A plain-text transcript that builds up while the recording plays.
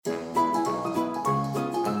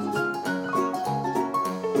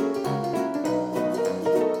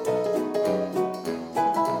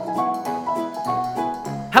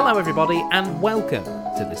Hello everybody and welcome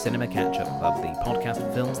to the Cinema Catch-Up Club, the podcast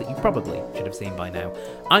of films that you probably should have seen by now.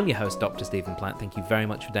 I'm your host, Dr. Stephen Platt. Thank you very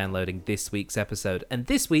much for downloading this week's episode. And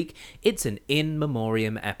this week, it's an in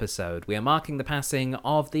memoriam episode. We are marking the passing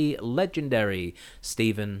of the legendary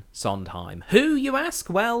Stephen Sondheim. Who, you ask?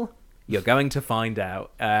 Well, you're going to find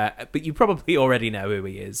out, but you probably already know who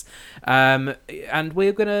he is. And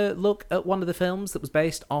we're going to look at one of the films that was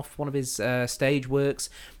based off one of his stage works.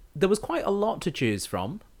 There was quite a lot to choose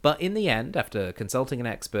from, but in the end, after consulting an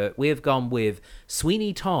expert, we have gone with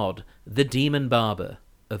Sweeney Todd, the Demon Barber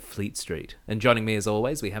of Fleet Street. And joining me as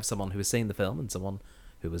always, we have someone who has seen the film and someone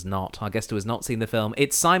who has not. Our guest who has not seen the film,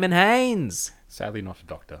 it's Simon Haynes. Sadly not a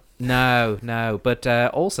doctor. No, but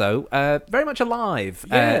also very much alive.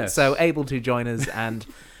 Yes. So able to join us and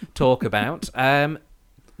talk about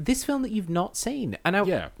this film that you've not seen.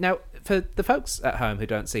 Now, for the folks at home who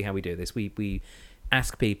don't see how we do this, we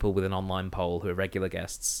ask people with an online poll who are regular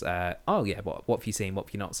guests, what have you seen, what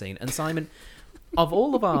have you not seen? And Simon, of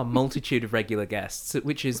all of our multitude of regular guests,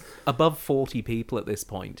 which is above 40 people at this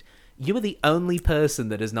point, you are the only person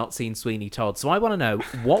that has not seen Sweeney Todd. So I want to know,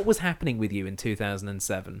 what was happening with you in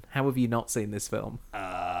 2007? How have you not seen this film?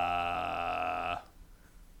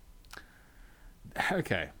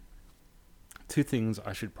 Okay. Two things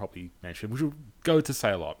I should probably mention, which will go to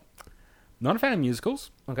say a lot. Not a fan of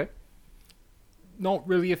musicals. Okay. Not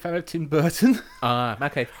really a fan of Tim Burton.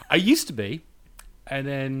 Okay. I used to be. And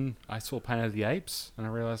then I saw Planet of the Apes, and I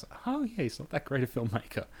realised, he's not that great a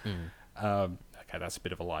filmmaker. Okay, that's a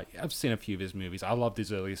bit of a lie. I've seen a few of his movies. I loved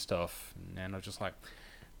his earlier stuff, and I was just like,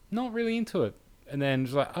 not really into it. And then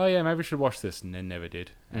just like, maybe I should watch this, and then never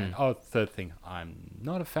did. And third thing, I'm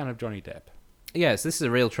not a fan of Johnny Depp. Yes, this is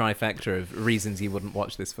a real trifecta of reasons you wouldn't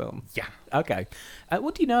watch this film. Yeah. Okay.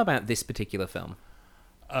 What do you know about this particular film?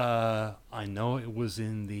 I know it was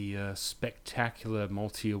in the spectacular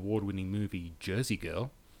multi-award-winning movie Jersey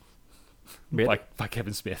Girl. Really? By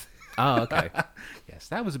Kevin Smith. Oh, okay. Yes,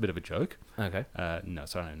 that was a bit of a joke. Okay. No,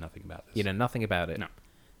 so I know nothing about this. You know nothing about it? No.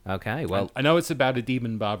 Okay, well... I know it's about a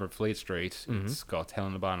demon barber at Fleet Street. Mm-hmm. It's got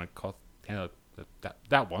Helena Bonham Carter,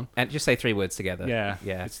 that one. And just say three words together. Yeah.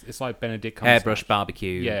 Yeah. It's like Benedict Cumberbatch. Airbrush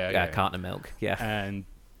barbecue, Yeah. carton of milk. Yeah. And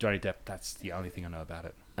Johnny Depp, that's the only thing I know about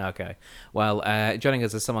it. Okay. Well, joining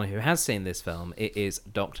us as someone who has seen this film, it is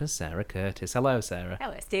Dr. Sarah Curtis. Hello, Sarah.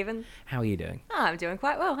 Hello, Stephen. How are you doing? I'm doing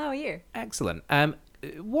quite well. How are you? Excellent.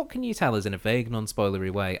 What can you tell us in a vague, non-spoilery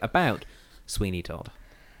way about Sweeney Todd?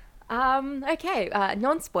 Okay,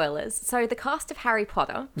 non-spoilers. So the cast of Harry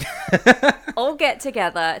Potter all get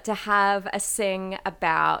together to have a sing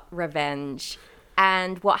about revenge.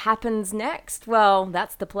 And what happens next? Well,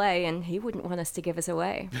 that's the play, and he wouldn't want us to give us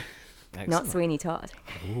away. Excellent. Not Sweeney Todd.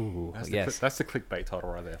 Ooh, That's the clickbait title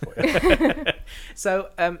right there for you. So,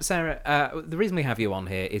 Sarah, the reason we have you on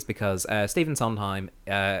here is because Stephen Sondheim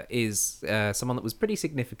is someone that was pretty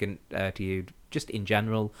significant to you, just in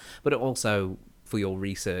general, but also for your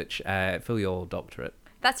research, for your doctorate.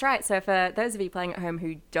 That's right. So for those of you playing at home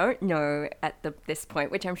who don't know at this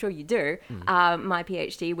point, which I'm sure you do, my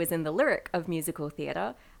PhD was in the lyric of musical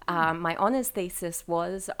theatre. My honours thesis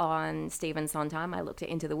was on Stephen Sondheim. I looked at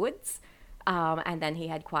Into the Woods, and then he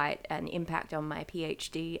had quite an impact on my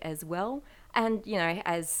PhD as well. And,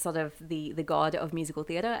 as sort of the god of musical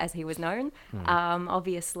theatre, as he was known,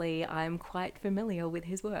 obviously I'm quite familiar with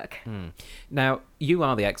his work. Now, you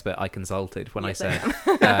are the expert I consulted when Yes, I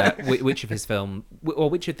said which of his film, or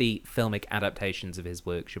which of the filmic adaptations of his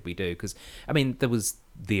work should we do? Because, there was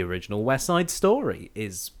the original West Side Story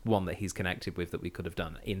is one that he's connected with that we could have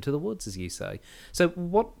done. Into the Woods, as you say. So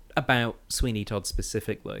what about Sweeney Todd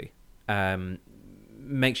specifically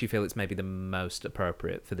makes you feel it's maybe the most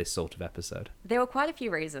appropriate for this sort of episode? There were quite a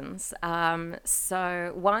few reasons.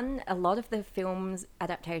 So one, a lot of the film's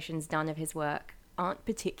adaptations done of his work aren't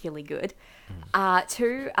particularly good.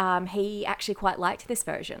 Two, he actually quite liked this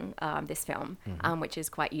version, this film, which is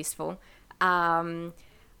quite useful.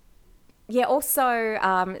 Also,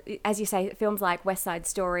 as you say, films like West Side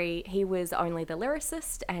Story, he was only the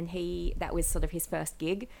lyricist, and that was sort of his first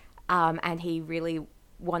gig, and he really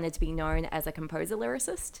wanted to be known as a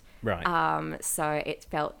composer-lyricist. Right. So it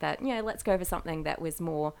felt that, let's go for something that was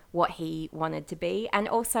more what he wanted to be. And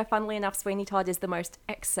also, funnily enough, Sweeney Todd is the most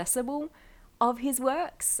accessible of his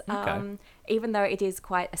works. Okay. Even though it is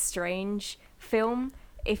quite a strange film,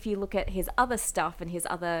 if you look at his other stuff and his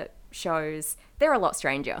other shows, they're a lot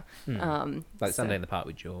stranger. Like Sunday in the Park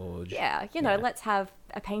with George. Yeah, let's have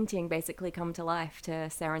a painting basically come to life to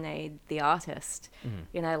serenade the artist.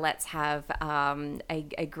 Let's have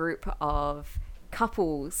a group of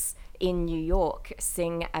couples in New York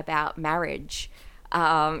sing about marriage.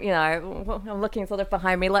 I'm looking sort of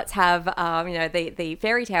behind me. Let's have, the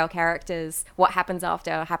fairy tale characters, what happens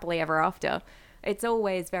after, happily ever after. It's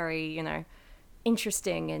always very,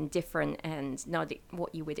 interesting and different and not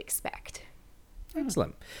what you would expect.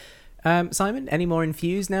 Excellent. Simon, any more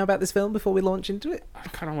infused now about this film before we launch into it? I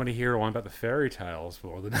kind of want to hear one about the fairy tales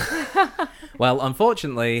more than... Well,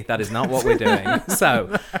 unfortunately, that is not what we're doing.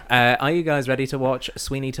 So, are you guys ready to watch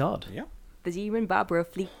Sweeney Todd? Yeah. The Demon Barber of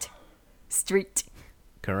Fleet Street.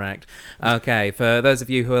 Correct. Okay, for those of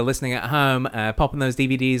you who are listening at home, pop on those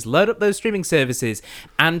DVDs, load up those streaming services,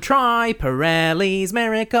 and try Pirelli's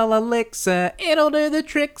Miracle Elixir. It'll do the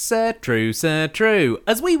trick, sir. True, sir, true.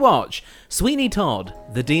 As we watch Sweeney Todd,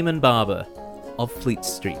 the Demon Barber of Fleet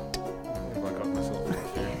Street. Have I got myself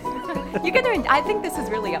into? I think this is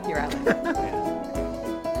really up your alley.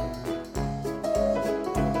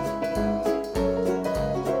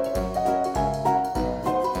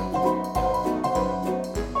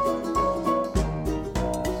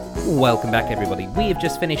 Welcome back, everybody. We have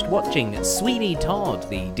just finished watching Sweeney Todd,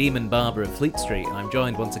 the Demon Barber of Fleet Street, and I'm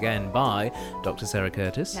joined once again by Dr. Sarah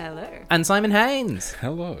Curtis. Hello. And Simon Haynes.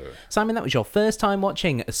 Hello. Simon, that was your first time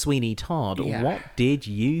watching Sweeney Todd. Yeah. What did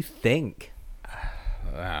you think?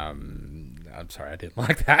 I'm sorry, I didn't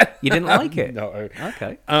like that. You didn't like it? No.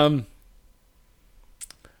 Okay.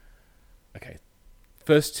 Okay.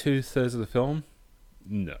 First 2/3 of the film,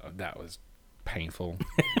 no, that was painful.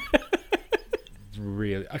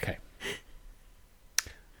 Really? Okay.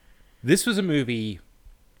 This was a movie,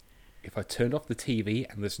 if I turned off the TV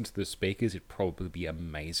and listened to the speakers, it'd probably be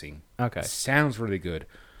amazing. Okay. It sounds really good.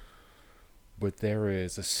 But there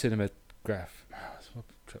is a cinematography.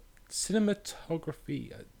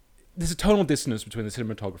 There's a tonal dissonance between the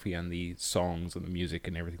cinematography and the songs and the music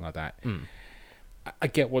and everything like that. I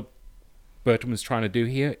get what Burton was trying to do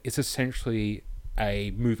here. It's essentially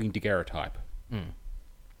a moving daguerreotype.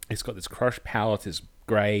 It's got this crushed palette, this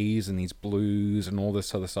greys and these blues and all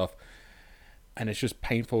this other stuff. And it's just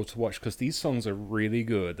painful to watch because these songs are really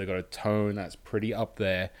good. They've got a tone that's pretty up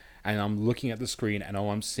there. And I'm looking at the screen and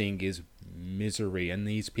all I'm seeing is misery. And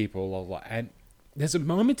these people are like... And there's a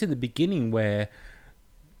moment in the beginning where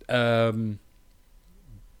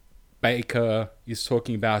Baker is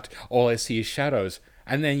talking about all I see is shadows.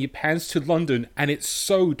 And then you pans to London and it's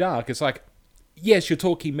so dark. It's like, yes, you're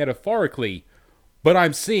talking metaphorically, but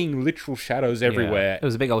I'm seeing literal shadows everywhere. Yeah. There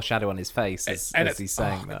was a big old shadow on his face as he's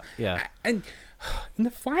saying that. Yeah. And in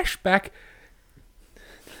the flashback,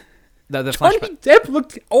 The Johnny flashback. Depp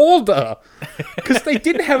looked older because they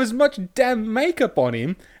didn't have as much damn makeup on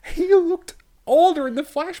him. He looked older in the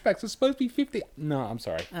flashbacks. It's supposed to be 50. No, I'm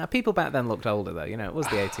sorry. People back then looked older, though. It was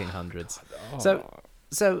the 1800s.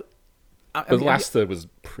 So. The last third was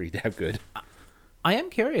pretty damn good. I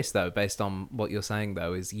am curious, though, based on what you're saying,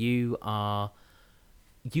 though, is you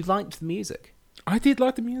liked the music. I did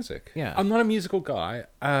like the music. Yeah. I'm not a musical guy.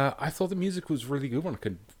 I thought the music was really good when I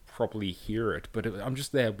could properly hear it, but I'm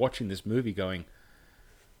just there watching this movie going,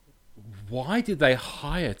 why did they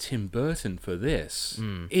hire Tim Burton for this?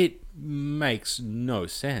 It makes no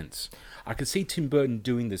sense. I could see Tim Burton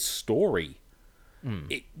doing this story.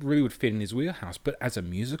 It really would fit in his wheelhouse, but as a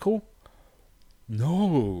musical...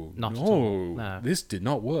 No, Not at all. No. This did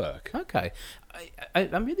not work. Okay.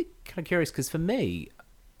 I'm really kind of curious because for me,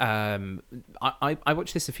 I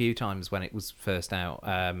watched this a few times when it was first out.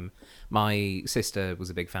 My sister was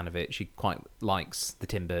a big fan of it. She quite likes the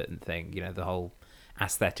Tim Burton thing, the whole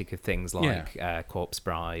aesthetic of things like Corpse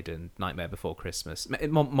Bride and Nightmare Before Christmas.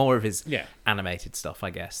 More of his animated stuff, I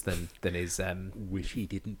guess, than his... Wish he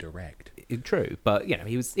didn't direct. True, but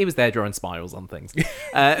he was there drawing spirals on things.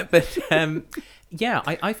 I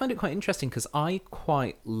find it quite interesting because I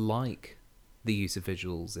quite like the use of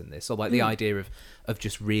visuals in this, or like the idea of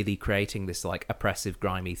just really creating this like oppressive,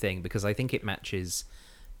 grimy thing, because I think it matches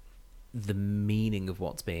the meaning of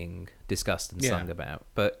what's being discussed and sung about.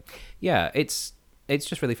 But it's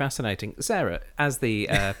just really fascinating. Sarah, as the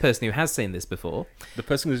person who has seen this before, the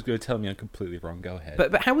person who's going to tell me I'm completely wrong, go ahead.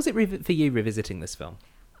 But how was it for you revisiting this film?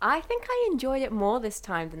 I think I enjoyed it more this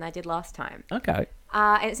time than I did last time. Okay.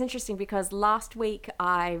 And it's interesting because last week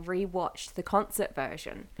I rewatched the concert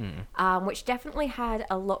version, which definitely had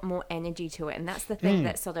a lot more energy to it. And that's the thing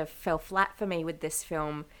that sort of fell flat for me with this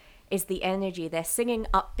film, is the energy. They're singing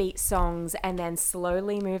upbeat songs and then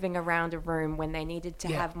slowly moving around a room when they needed to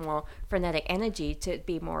have more frenetic energy to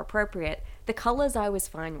be more appropriate. The colours I was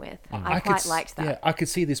fine with. I quite liked that. Yeah, I could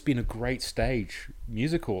see this being a great stage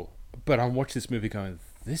musical, but I'm watching this movie going,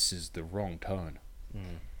 this is the wrong tone.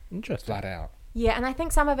 Interesting. Flat out. Yeah, and I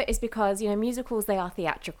think some of it is because, musicals, they are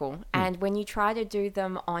theatrical. And when you try to do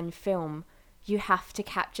them on film, you have to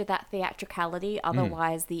capture that theatricality,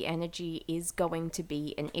 otherwise the energy is going to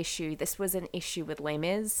be an issue. This was an issue with Les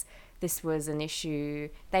Mis. This was an issue.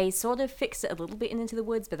 They sort of fixed it a little bit in Into the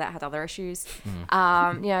Woods, but that had other issues.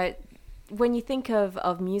 When you think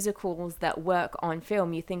of musicals that work on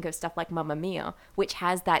film, you think of stuff like Mamma Mia, which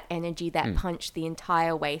has that energy, that punch the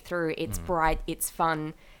entire way through. It's bright, it's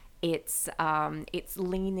fun, it's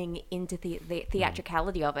leaning into the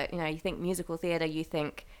theatricality of it. You think musical theatre, you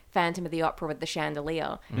think Phantom of the Opera with the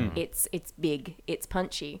chandelier. It's big, it's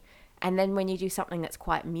punchy. And then when you do something that's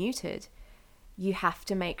quite muted, you have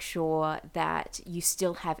to make sure that you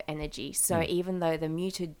still have energy. So even though the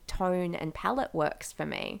muted tone and palette works for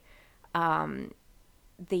me,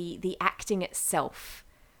 the acting itself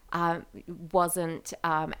wasn't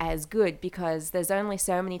as good, because there's only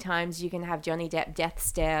so many times you can have Johnny Depp death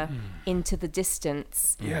stare into the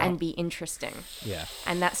distance and be interesting. Yeah.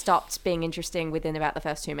 And that stopped being interesting within about the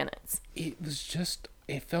first 2 minutes.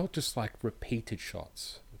 It felt just like repeated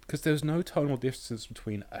shots. Because there was no tonal distance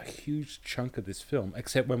between a huge chunk of this film,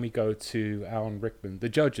 except when we go to Alan Rickman, the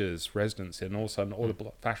judge's residence, and all of a sudden all the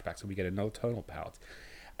flashbacks, and we get another tonal palette.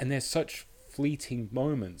 And there's such fleeting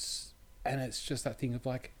moments, and it's just that thing of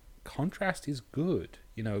like, contrast is good.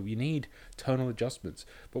 You need tonal adjustments.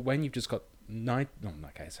 But when you've just got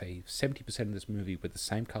 70% of this movie with the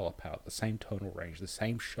same color palette, the same tonal range, the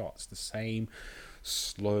same shots, the same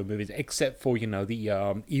slow movies, except for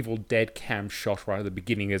the Evil Dead cam shot right at the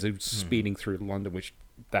beginning as it was speeding through London, which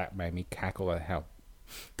that made me cackle at how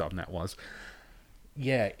dumb that was.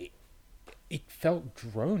 Yeah, it felt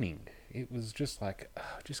droning. It was just like,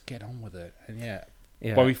 just get on with it. And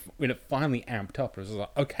but when it finally amped up, it was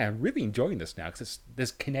like, okay, I'm really enjoying this now, because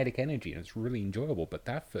there's kinetic energy and it's really enjoyable. But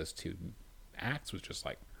that first 2 acts was just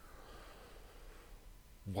like,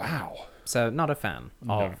 wow. So not a fan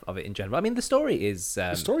of it in general. I mean, the story is...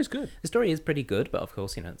 the story's good. The story is pretty good, but of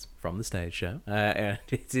course, it's from the stage show.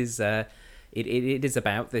 It is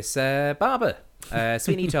about this barber,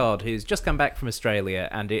 Sweeney Todd, who's just come back from Australia,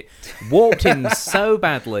 and it warped him so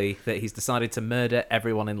badly that he's decided to murder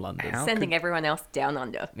everyone in London. Sending everyone else down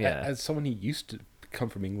under. Yeah. As someone who used to come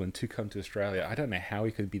from England to come to Australia, I don't know how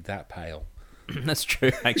he could be that pale. That's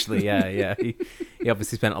true, actually. Yeah. He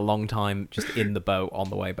obviously spent a long time just in the boat on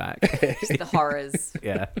the way back. Just the horrors.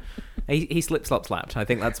 Yeah. He slip-slop-slapped. I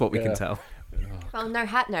think that's what we can tell. Well, no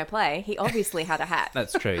hat, no play. He obviously had a hat.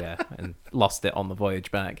 That's true, yeah, and lost it on the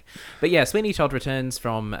voyage back. But yeah, Sweeney Todd returns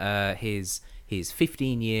from his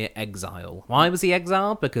 15-year exile. Why was he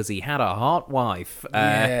exiled? Because he had a hot wife.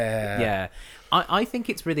 Yeah. I think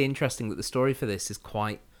it's really interesting that the story for this is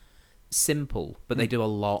quite simple, but they do a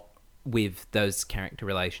lot with those character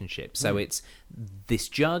relationships. So it's this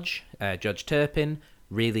judge, Judge Turpin,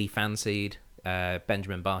 really fancied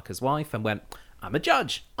Benjamin Barker's wife and went, I'm a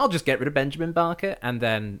judge, I'll just get rid of Benjamin Barker. And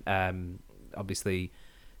then obviously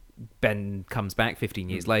Ben comes back 15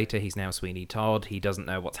 years later. He's now Sweeney Todd. He doesn't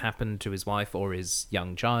know what's happened to his wife or his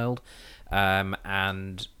young child.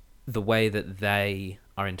 And the way that they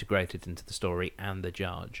are integrated into the story and the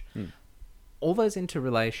judge. All those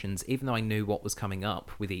interrelations, even though I knew what was coming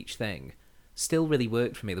up with each thing, still really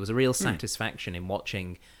worked for me. There was a real satisfaction in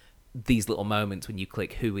watching these little moments when you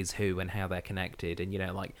click who is who and how they're connected. And,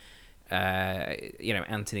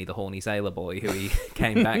 Anthony, the horny sailor boy who he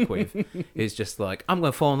came back with, is just like, I'm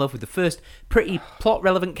going to fall in love with the first pretty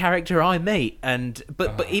plot-relevant character I meet.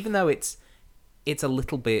 But even though it's a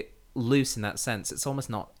little bit loose in that sense, it's almost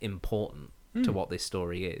not important to what this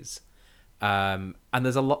story is. And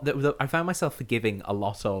there's a lot that I found myself forgiving a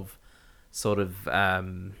lot of sort of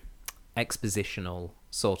expositional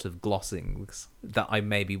sort of glossings that I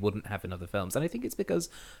maybe wouldn't have in other films. And I think it's because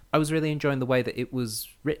I was really enjoying the way that it was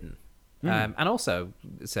written. And also,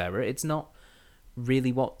 Sarah, it's not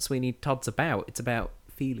really what Sweeney Todd's about. It's about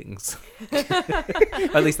feelings.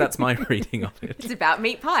 At least that's my reading of it. It's about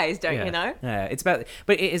meat pies, don't you know? Yeah, but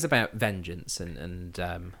it is about vengeance and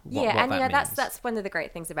what that means. That's one of the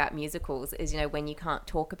great things about musicals is, when you can't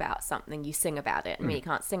talk about something, you sing about it, and when you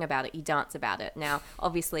can't sing about it, you dance about it. Now,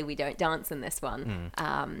 obviously, we don't dance in this one,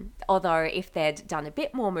 although if they'd done a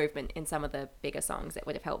bit more movement in some of the bigger songs, it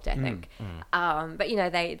would have helped, I think. But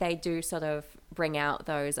they do sort of bring out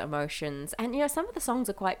those emotions, and some of the songs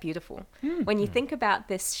are quite beautiful when you think about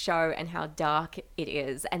this show and how dark it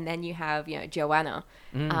is. And then you have Joanna,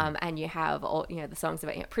 and you have all the songs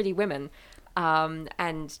about Pretty Women,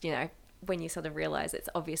 and when you sort of realize it's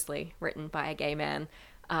obviously written by a gay man,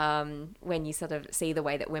 when you sort of see the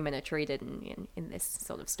way that women are treated in this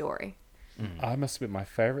sort of story. I must admit, my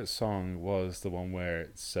favorite song was the one where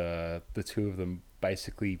it's the two of them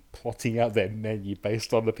basically plotting out their menu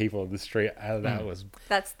based on the people on the street. And that was...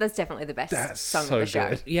 That's definitely the best song so of the show.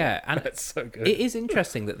 good. Yeah, and That's so good. it is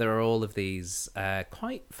interesting that there are all of these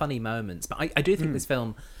quite funny moments, but I do think this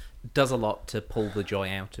film does a lot to pull the joy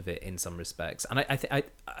out of it in some respects. And I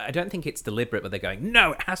don't think it's deliberate, but they're going,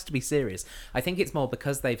 no, it has to be serious. I think it's more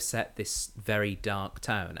because they've set this very dark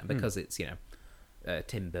tone, and because it's, you know,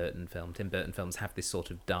 Tim Burton film. Tim Burton films have this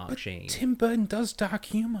sort of dark sheen. Tim Burton does dark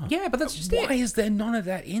humour. Yeah, but that's just Why is there none of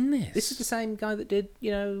that in this? This is the same guy that did,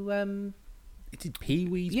 you know... He did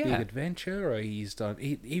Pee-wee's Big Adventure, or he's done...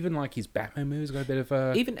 even like his Batman movies got a bit of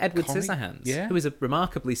a... Even Edward comic. Scissorhands, who is a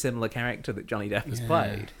remarkably similar character that Johnny Depp has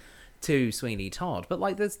played to Sweeney Todd. But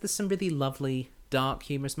like, there's some really lovely, dark,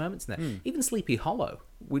 humorous moments in there. Even Sleepy Hollow,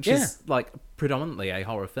 which is like predominantly a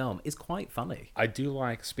horror film, is quite funny. I do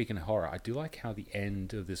like, speaking of horror, I do like how the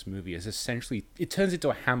end of this movie is essentially... It turns into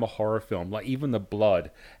a Hammer horror film. Like, even the blood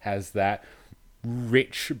has that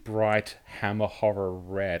rich, bright Hammer horror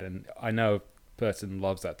red. And I know a person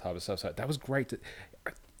loves that type of stuff. So that was great.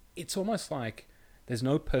 It's almost like there's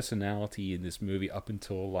no personality in this movie up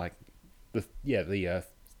until like the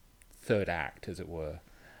third act, as it were,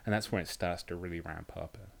 and that's when it starts to really ramp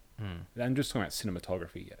up. I'm just talking about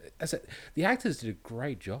cinematography. The actors did a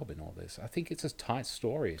great job in all this. I think it's a tight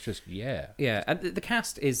story. It's just yeah, and the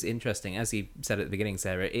cast is interesting, as you said at the beginning,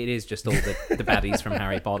 Sarah. It is just all the baddies from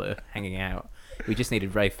Harry Potter hanging out. We just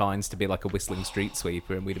needed Ray Fiennes to be like a whistling street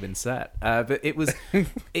sweeper, and we'd have been set. But it was,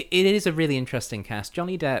 it is a really interesting cast.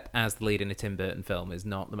 Johnny Depp as the lead in a Tim Burton film is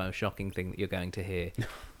not the most shocking thing that you're going to hear,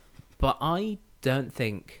 but I don't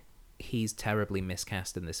think he's terribly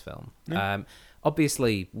miscast in this film. No.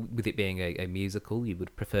 Obviously, with it being a musical, you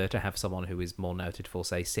would prefer to have someone who is more noted for,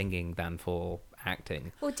 say, singing than for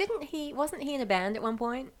acting. Well, wasn't he in a band at one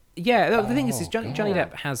point? Yeah, the thing is Johnny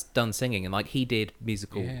Depp has done singing, and like he did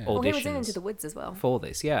musical auditions. Well, he was in Into the Woods as well for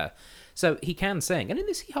this, so he can sing, and in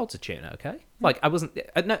this he holds a tune. Okay, like I wasn't.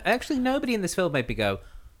 No, actually, nobody in this film made me go,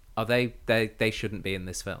 "Oh, they shouldn't be in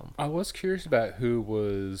this film." I was curious about who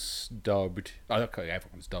was dubbed. Okay,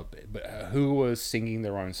 everyone's dubbed, but who was singing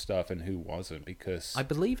their own stuff and who wasn't, because I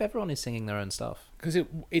believe everyone is singing their own stuff. Because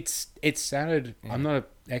it sounded. I'm not an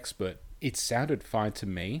expert. It sounded fine to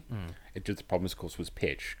me. It just, the problem, of course, was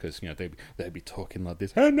pitch, because, you know, they'd be talking like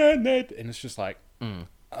this, and it's just like,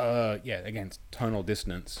 again, tonal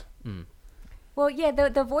dissonance. Well, yeah,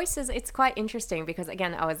 the voices, it's quite interesting because,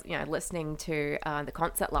 again, I was, listening to the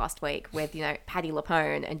concert last week with, Patti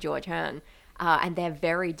LuPone and George Hearn, and they're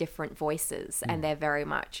very different voices, and they're very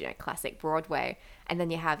much, classic Broadway. And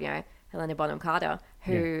then you have, Helena Bonham Carter,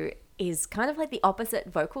 who is kind of like the opposite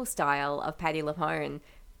vocal style of Patti LuPone.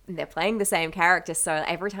 They're playing the same character, so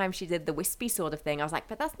every time she did the wispy sort of thing, I was like,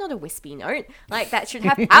 but that's not a wispy note. Like, that should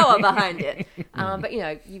have power behind it. But,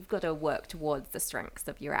 you've got to work towards the strengths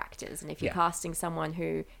of your actors. And if you're casting someone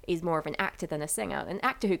who is more of an actor than a singer, an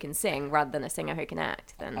actor who can sing rather than a singer who can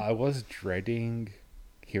act, then... I was dreading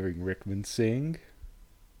hearing Rickman sing,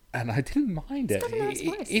 and I didn't mind it.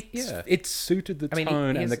 It suited the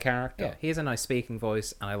tone and the character. Yeah, he has a nice speaking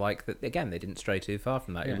voice, and I like that, again, they didn't stray too far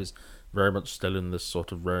from that. It was very much still in this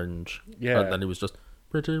sort of range. Yeah. And then it was just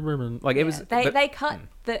pretty women. Like, it was... They cut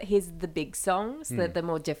the big songs, the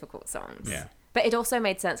more difficult songs. Yeah. But it also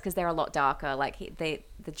made sense because they're a lot darker. Like, the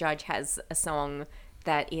judge has a song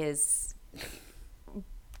that is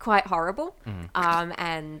quite horrible,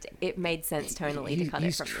 and it made sense tonally to cut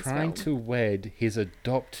it from this film. He's trying to wed his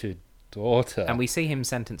adopted daughter, and we see him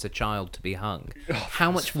sentence a child to be hung.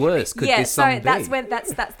 How much worse could this song be? That's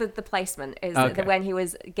the placement is that when he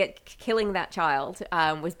was killing that child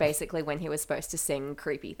was basically when he was supposed to sing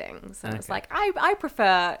creepy things. And it's like, I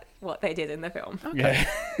prefer what they did in the film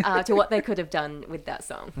to what they could have done with that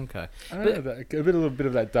song. Okay, a little bit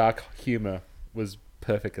of that dark humor was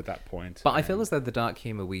perfect at that point. But I feel as though the dark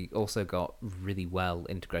humor we also got really well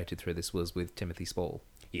integrated through this was with Timothy Spall.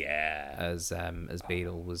 Yeah, as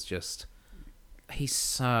Beadle was just, he's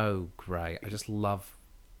so great. I just love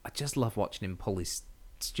watching him pull his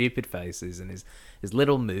stupid faces and his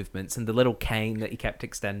little movements and the little cane that he kept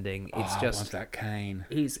extending. It's I want that cane.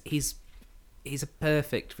 He's a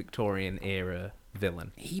perfect Victorian era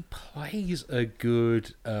villain. He plays a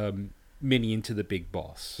good minion to the big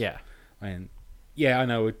boss. Yeah, and I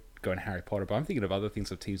know we're going Harry Potter, but I'm thinking of other things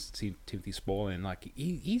of Timothy Spall, and like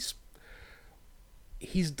he's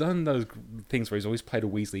done those things where he's always played a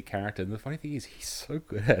Weasley character, and the funny thing is he's so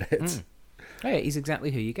good at it. Yeah, he's exactly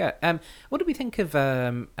who you get. What do we think of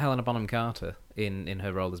Helena Bonham Carter in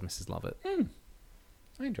her role as Mrs. Lovett?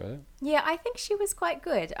 I enjoyed it. Yeah, I think she was quite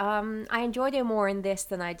good. I enjoyed her more in this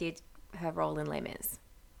than I did her role in Les Mis.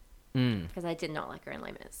 Because I did not like her in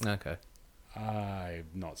Les Mis. Okay.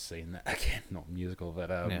 I've not seen that. Again, not musical, but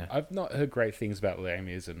Yeah. I've not heard great things about Les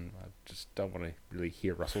Mis, and I just don't want to really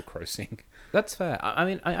hear Russell Crowe sing. That's fair. I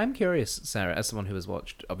mean, I'm curious, Sarah, as someone who has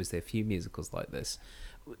watched obviously a few musicals like this,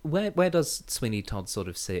 where does Sweeney Todd sort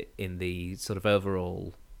of sit in the sort of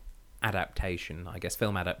overall adaptation, I guess,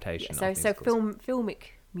 film adaptation? Yeah, of so musicals? filmic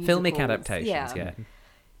musicals. Filmic adaptations, yeah.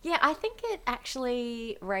 Yeah, I think it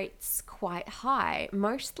actually rates quite high,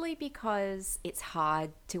 mostly because it's hard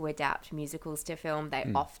to adapt musicals to film.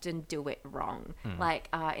 They often do it wrong. Like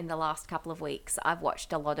in the last couple of weeks, I've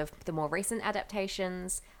watched a lot of the more recent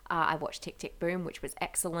adaptations. I watched Tick, Tick, Boom, which was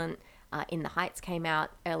excellent. In the Heights came out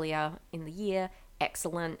earlier in the year,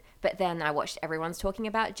 excellent. But then I watched Everyone's Talking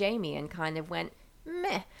About Jamie and kind of went,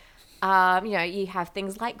 meh. You have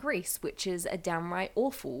things like Grease, which is a downright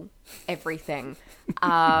awful everything.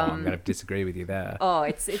 I'm going to disagree with you there. Oh,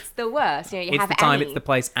 it's the worst. You It's have the time, Annie. it's the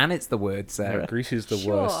place, and it's the word, Sarah. Grease is the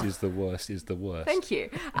Sure. worst, is the worst, is the worst. Thank you.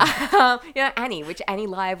 Annie, which Annie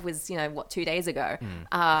Live was, 2 days ago.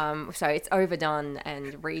 So it's overdone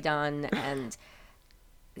and redone, and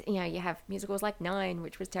you have musicals like Nine,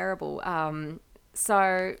 which was terrible.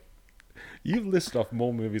 So You've listed off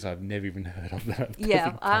more movies I've never even heard of.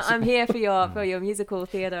 yeah, I'm here for your musical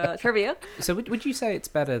theatre trivia. So would you say it's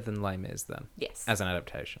better than Les Mis then? Yes. As an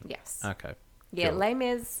adaptation? Yes. Okay. Yeah, Cool. Les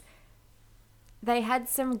Mis, they had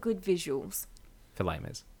some good visuals. For Les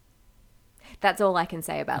Mis. That's all I can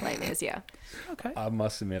say about Les Mis, yeah. Okay. I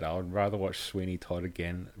must admit, I would rather watch Sweeney Todd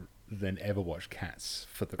again than ever watch Cats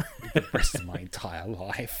for the rest of my entire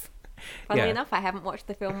life. Funnily Yeah. enough, I haven't watched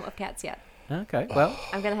the film of Cats yet. Okay. Well,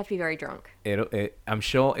 I'm going to have to be very drunk. I'm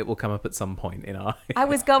sure it will come up at some point in our... I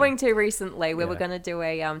was going to recently. We were Yeah. going to do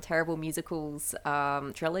a terrible musicals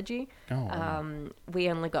trilogy. Oh. We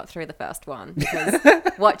only got through the first one because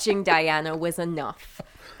watching Diana was enough.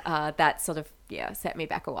 That sort of, set me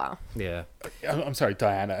back a while. Yeah. I'm sorry,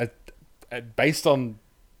 Diana. Based on...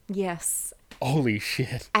 Yes. Holy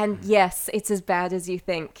shit. And yes, it's as bad as you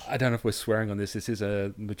think. I don't know if we're swearing on this. This is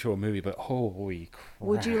a mature movie, but holy crap.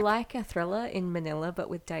 Would you like a thriller in Manila but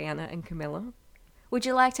with Diana and Camilla? Would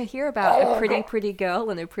you like to hear about a pretty, pretty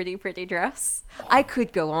girl in a pretty, pretty dress? I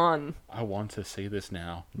could go on. I want to see this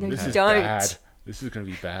now. No, this you is don't. bad. This is going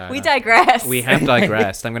to be bad. We digress. We have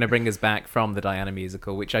digressed. I'm going to bring us back from the Diana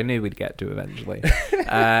musical, which I knew we'd get to eventually.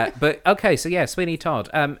 But okay, so yeah, Sweeney Todd.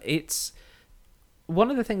 It's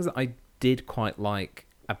one of the things that I did quite like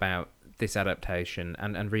about this adaptation,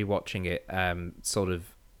 and rewatching it sort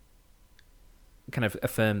of kind of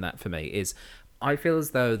affirmed that for me, is I feel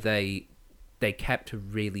as though they kept a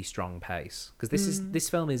really strong pace, because this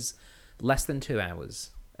film is less than 2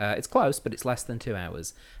 hours. It's close, but it's less than 2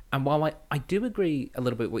 hours. And while I do agree a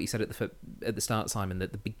little bit what you said at the start, Simon,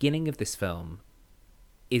 that the beginning of this film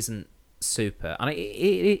isn't super, and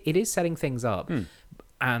it is setting things up.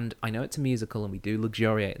 And I know it's a musical and we do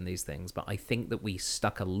luxuriate in these things, but I think that we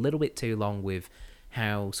stuck a little bit too long with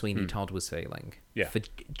how Sweeney Todd was feeling. Yeah. For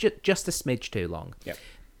just a smidge too long. Yep.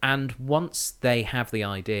 And once they have the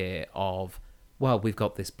idea of, well, we've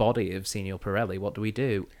got this body of Signor Pirelli, what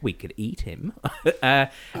do? We could eat him.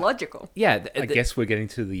 Logical. Yeah. I guess we're getting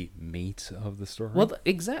to the meat of the story. Well,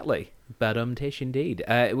 exactly. Tish indeed.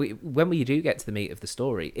 When we do get to the meat of the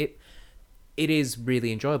story, it is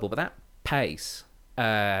really enjoyable, but that pace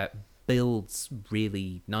builds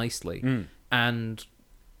really nicely, and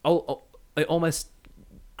it almost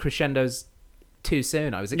crescendos too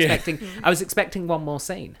soon. I was expecting one more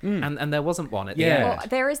scene, and there wasn't one at the end. Well,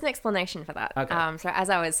 there is an explanation for that. Okay.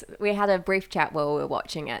 So we had a brief chat while we were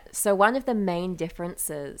watching it. So one of the main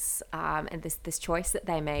differences, and this choice that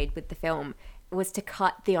they made with the film, was to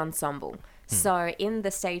cut the ensemble. So in the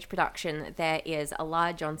stage production, there is a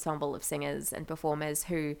large ensemble of singers and performers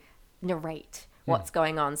who narrate what's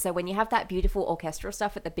going on. So when you have that beautiful orchestral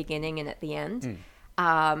stuff at the beginning and at the end,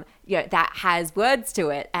 that has words to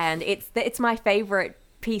it, and it's my favorite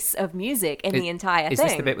piece of music in the entire thing. Is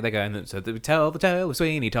this the bit where they're going, so we tell the tale of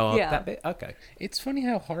Sweeney Todd? Yeah. That bit? Okay. It's funny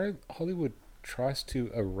how Hollywood tries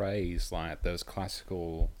to erase like those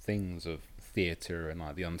classical things of theatre and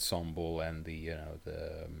like the ensemble and the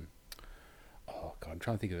oh god, I'm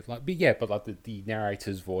trying to think of it. But like the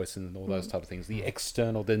narrator's voice and all those type of things, the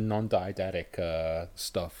external, the non-didactic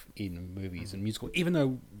stuff in movies and musicals. Even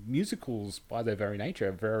though musicals, by their very nature,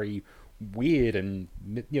 are very weird, and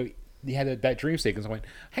you had that dream sequence. I went,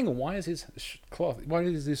 hang on, why is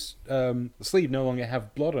this sleeve no longer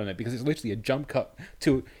have blood on it? Because it's literally a jump cut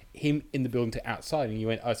to him in the building to outside, and you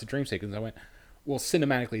went, oh, it's a dream sequence. I went, well,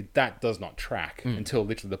 cinematically, that does not track until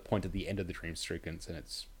literally the point at the end of the dream sequence, and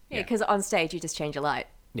it's because on stage you just change a light.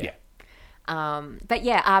 Yeah.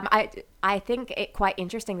 I think it quite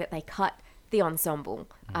interesting that they cut the ensemble,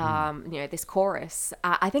 this chorus.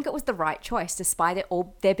 I think it was the right choice, despite it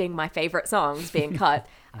all there being my favorite songs being cut.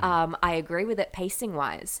 I agree with it pacing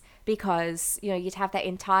wise, because you'd have that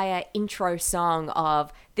entire intro song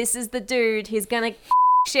of this is the dude, he's gonna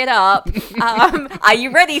shit up. Are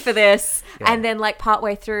you ready for this? Yeah. And then like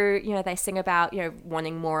partway through, they sing about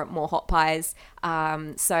wanting more hot pies.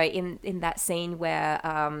 So in that scene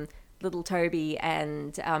where little Toby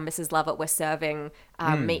and Mrs. Lovett were serving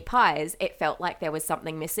meat pies, it felt like there was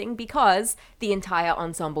something missing because the entire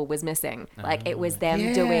ensemble was missing. Like it was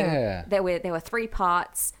them doing. There were 3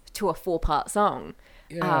 parts to a 4-part song.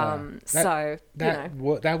 Yeah.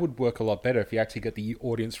 That would work a lot better if you actually get the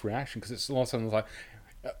audience reaction, because it's all of a sudden like,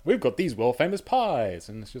 we've got these world famous pies,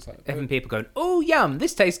 and it's just like even people going, "Oh, yum!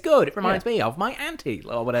 This tastes good. It reminds me of my auntie,"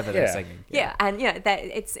 or whatever they're singing. Yeah, and that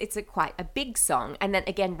it's quite a big song, and then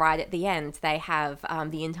again, right at the end, they have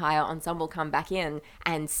the entire ensemble come back in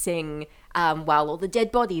and sing while all the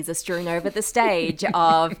dead bodies are strewn over the stage.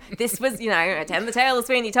 Of this was, attend the tale of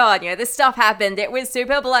Sweeney Todd. This stuff happened. It was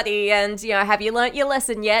super bloody, and have you learnt your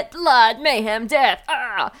lesson yet? Blood, mayhem, death.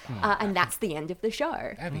 And that's the end of the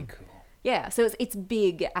show. That'd be cool. Yeah, so it's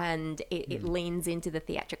big, and it leans into the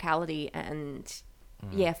theatricality, and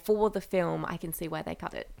for the film, I can see why they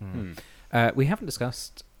cut it. We haven't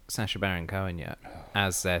discussed Sacha Baron Cohen yet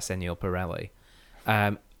as Senor Pirelli,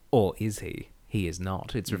 or is he? He is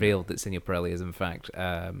not. It's revealed that Senor Pirelli is in fact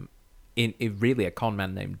in really a con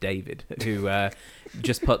man named David, who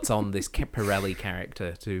just puts on this Pirelli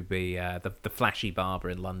character to be the flashy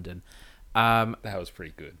barber in London. That was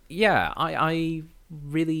pretty good. Yeah, I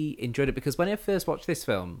really enjoyed it, because when I first watched this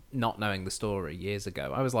film, not knowing the story years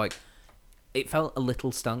ago, I was like, it felt a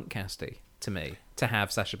little stunt casty to me to have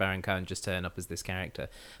Sacha Baron Cohen just turn up as this character.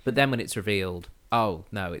 But then when it's revealed, oh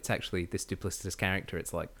no, it's actually this duplicitous character,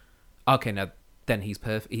 it's like, okay, now then he's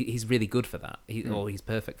perfect. He's really good for that. Or he's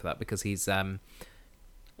perfect for that, because he's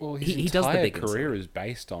well, his he does the big career is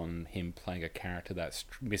based on him playing a character that's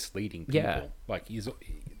misleading people. Yeah. Like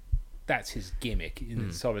that's his gimmick in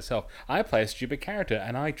itself. I play a stupid character,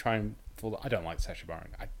 and I try and I don't like Sacha Baron.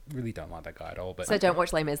 I really don't like that guy at all. But so don't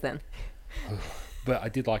watch Les Mis then. But I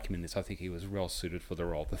did like him in this. I think he was well suited for the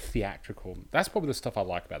role. The theatrical. That's probably the stuff I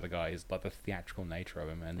like about the guy, is like the theatrical nature of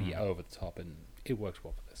him and the over the top, and it works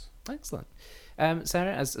well for this. Excellent.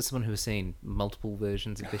 Sarah, as someone who has seen multiple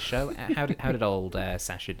versions of this show, how did old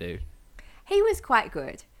Sacha do? He was quite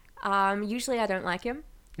good. Usually I don't like him.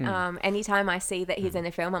 Anytime I see that he's in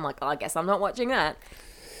a film, I'm like, oh, I guess I'm not watching that.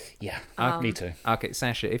 Yeah, me too. Okay,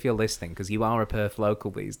 Sacha, if you're listening, because you are a Perth local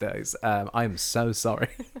these days, I'm so sorry.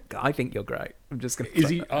 I think you're great. I'm just going to... Is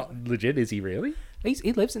he legit? Is he really?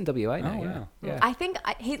 He lives in WA now. Oh, wow. Yeah. I think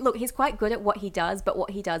he's quite good at what he does, but what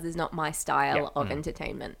he does is not my style of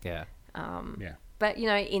entertainment. Yeah. But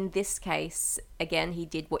in this case, again, he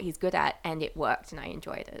did what he's good at, and it worked, and I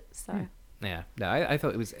enjoyed it. So. Yeah, no, I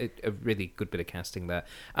thought it was a really good bit of casting there,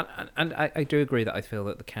 and I do agree that I feel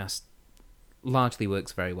that the cast largely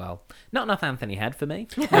works very well. Not enough Anthony Head for me.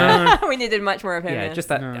 We needed much more of him. Yeah, just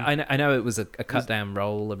that. No. I know it was a cut down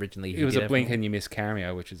role originally. It was a blink and you miss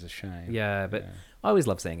cameo, which is a shame. Yeah, but I always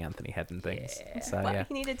love seeing Anthony Head and things. Yeah. So well,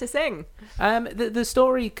 he needed to sing. The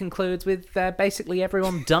story concludes with basically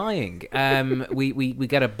everyone dying. We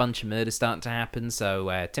get a bunch of murders starting to happen.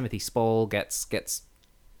 So Timothy Spall gets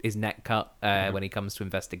his neck cut when he comes to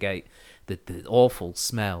investigate the awful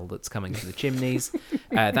smell that's coming from the chimneys.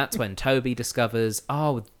 That's when Toby discovers,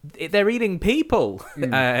 they're eating people.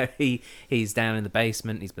 He's down in the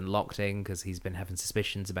basement. He's been locked in because he's been having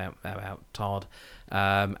suspicions about Todd.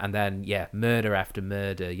 And then, murder after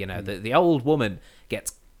murder. The old woman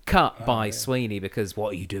gets cut by Sweeney because,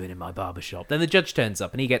 what are you doing in my barbershop? Then the judge turns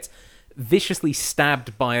up and he gets viciously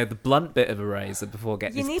stabbed by the blunt bit of a razor before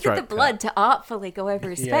getting his throat cut. You needed the blood to artfully go over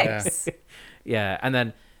his face. Yeah, and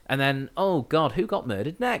then, oh God, who got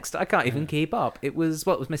murdered next? I can't even keep up. It was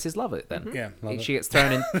Mrs. Lovett then. Yeah, Lovett. She gets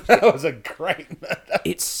thrown in. That was a great murder.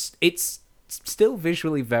 It's still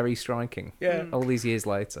visually very striking. Yeah, all these years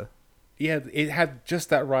later. Yeah, it had just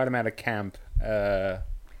that right amount of camp.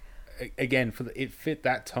 Again, it fit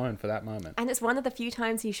that tone for that moment. And it's one of the few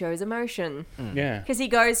times he shows emotion. Yeah. Because he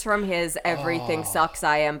goes from his everything sucks,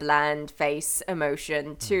 I am bland face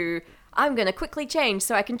emotion to I'm going to quickly change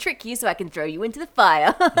so I can trick you so I can throw you into the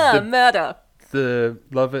fire. Murder. The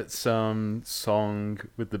Lovett song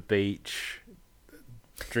with the beach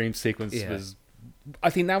dream sequence was... I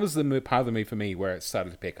think that was the part of the movie for me where it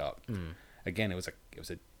started to pick up. Again, it was a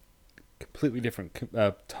completely different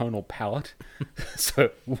tonal palette, so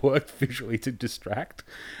it worked visually to distract,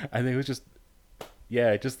 and it was just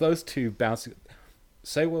those two bouncing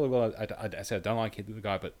so well. I said I don't like the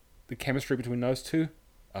guy, but the chemistry between those two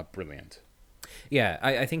are brilliant. Yeah,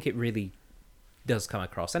 I think it really does come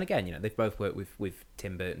across. And again, they've both worked with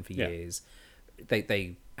Tim Burton for years.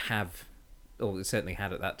 They have, or certainly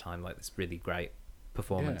had at that time, like this really great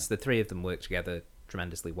performance. The three of them work together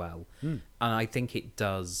tremendously well. And I think it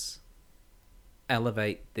does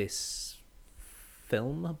elevate this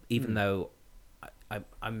film, even though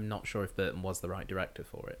I'm not sure if Burton was the right director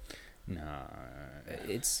for it. No.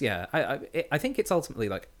 It's, I think it's ultimately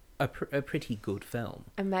like a pretty good film.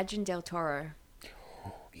 Imagine Del Toro.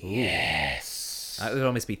 Yes. That would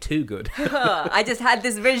almost be too good. I just had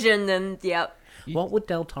this vision, and yep. What would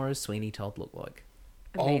Del Toro's Sweeney Todd look like?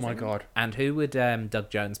 Amazing. Oh my god. And who would Doug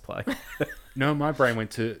Jones play? No, my brain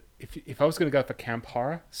went to, if I was going to go for camp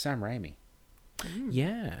horror, Sam Raimi.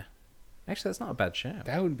 Yeah. Actually, that's not a bad shout.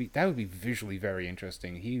 That would be visually very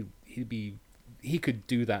interesting. He could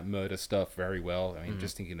do that murder stuff very well. I mean,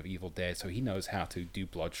 just thinking of Evil Dead, so he knows how to do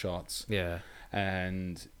blood shots. Yeah.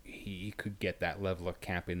 And he could get that level of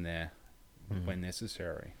camp in there when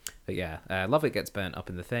necessary. But yeah, Lovett gets burnt up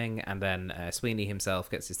in the thing, and then Sweeney himself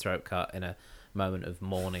gets his throat cut in a moment of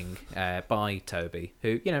mourning by Toby,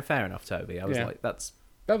 who, fair enough, Toby. I was like, that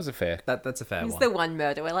was a fair It's one. the one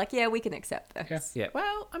murder. We're like, yeah, we can accept this. Yeah,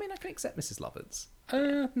 well, I mean, I can accept Mrs. Lovett's.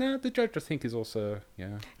 No, the judge, I think, is also,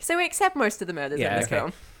 So we accept most of the murders in this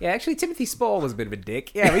film. Yeah, actually, Timothy Spall was a bit of a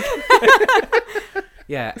dick. Yeah, we can...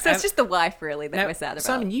 Yeah. So it's just the wife, really, that we're sad about.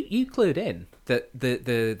 Simon, you clued in that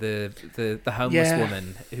the homeless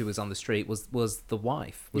woman who was on the street was the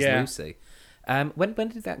wife, was Lucy. When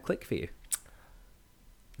did that click for you?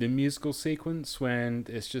 The musical sequence when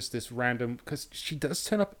it's just this random, because she does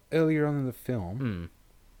turn up earlier on in the film,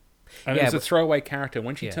 and it's a throwaway character.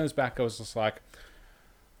 When she turns back, I was just like,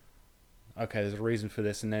 okay, there's a reason for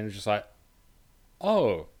this, and then it's just like,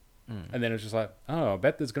 oh. And then it's just like, oh, I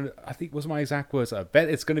bet there's going to... I think was my exact words. I bet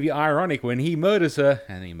it's going to be ironic when he murders her.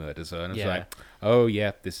 And he murders her. And it's like, oh,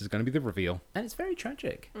 yeah, this is going to be the reveal. And it's very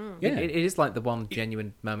tragic. Yeah. It is like the one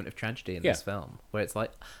genuine moment of tragedy in this film. Where it's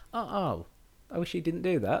like, I wish he didn't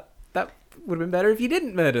do that. That would have been better if you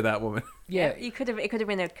didn't murder that woman. Yeah, it could have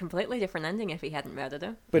been a completely different ending if he hadn't murdered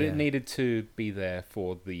her. But it needed to be there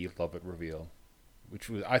for the Lovett reveal, which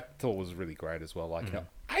I thought was really great as well. Like,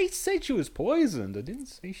 I said she was poisoned. I didn't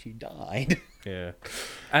say she died. Yeah.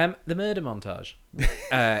 The murder montage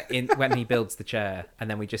when he builds the chair, and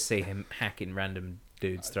then we just see him hacking random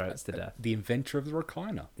dudes' throats to death. The inventor of the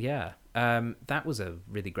recliner. Yeah. That was a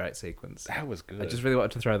really great sequence. That was good. I just really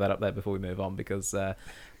wanted to throw that up there before we move on, because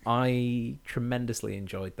I tremendously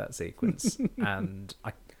enjoyed that sequence, and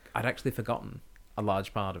I'd actually forgotten a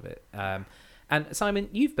large part of it. And Simon,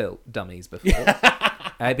 you've built dummies before.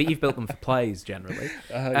 But you've built them for plays generally.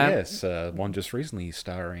 Yes, one just recently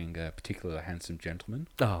starring a particular handsome gentleman.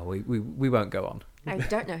 Oh, we won't go on. I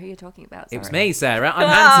don't know who you're talking about. Sorry. It was me, Sarah. I'm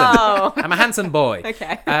handsome. I'm a handsome boy.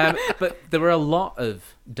 Okay. But there were a lot of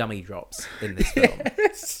dummy drops in this film.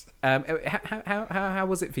 Yes. How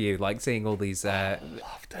was it for you, like seeing all these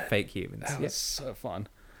fake humans? That was so fun.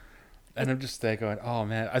 And I'm just there going, oh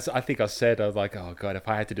man, I think I was like, oh god, if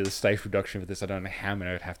I had to do the stage production for this, I don't know how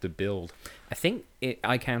many I'd have to build. I think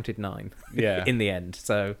I counted 9 Yeah. in the end,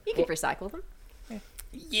 so... You could recycle them.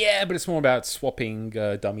 Yeah, but it's more about swapping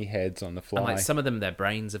dummy heads on the fly. And like some of them, their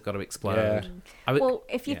brains have got to explode. Yeah. Well,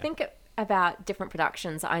 if you think about different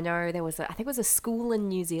productions, I know there was I think it was a school in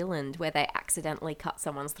New Zealand where they accidentally cut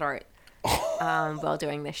someone's throat while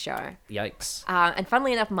doing this show. Yikes. And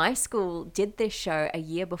funnily enough, my school did this show a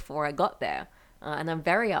year before I got there. And I'm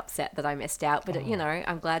very upset that I missed out. But,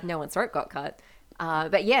 I'm glad no one's throat got cut.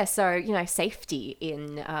 But yeah, so, safety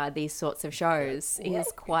in these sorts of shows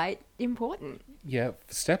is quite important. Yeah,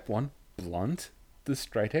 step 1, blunt the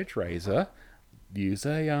straight edge razor, use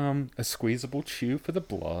a squeezable tube for the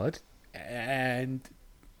blood, and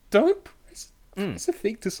don't press a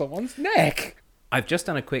thing to someone's neck. I've just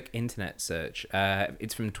done a quick internet search.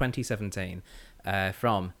 It's from 2017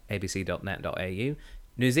 from abc.net.au.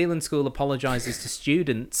 New Zealand school apologises to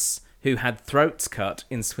students who had throats cut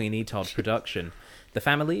in Sweeney Todd production. The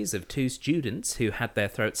families of 2 students who had their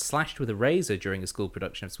throats slashed with a razor during a school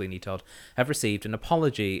production of Sweeney Todd have received an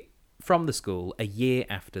apology from the school a year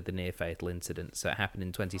after the near-fatal incident. So it happened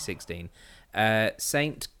in 2016.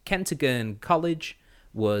 St. Kentigern College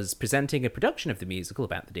was presenting a production of the musical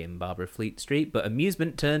about the Dean Barber of Fleet Street, but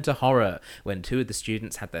amusement turned to horror when 2 of the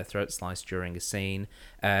students had their throats sliced during a scene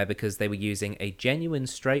because they were using a genuine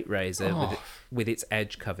straight razor with its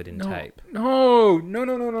edge covered in tape. No.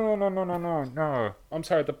 I'm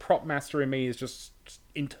sorry, the prop master in me is just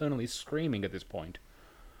internally screaming at this point.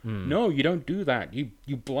 No, you don't do that.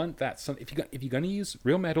 You blunt that. If you're going to use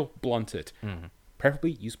real metal, blunt it.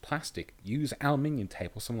 preferably use plastic, use aluminium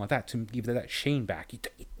tape or something like that to give that sheen back.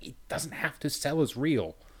 It doesn't have to sell as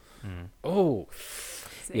real. Oh,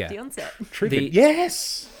 Safety on set. triggered.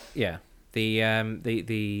 Yes. Yeah.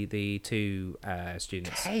 The two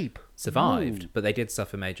students Tape survived, Ooh. but they did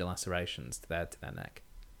suffer major lacerations to their neck.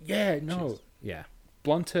 Yeah, no. Yeah.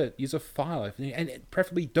 Blunt it, use a file, and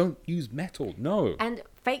preferably don't use metal. No. And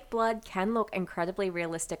fake blood can look incredibly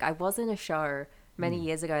realistic. I was in a show many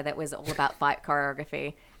years ago that was all about fight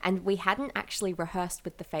choreography, and we hadn't actually rehearsed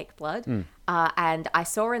with the fake blood. And I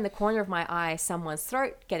saw in the corner of my eye someone's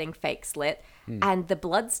throat getting fake slit, and the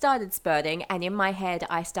blood started spurting, and in my head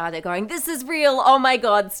I started going, "This is real! Oh my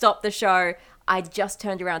god, stop the show!" I just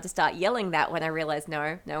turned around to start yelling that when I realized,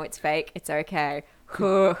 no, it's fake. It's okay.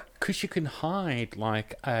 Because you can hide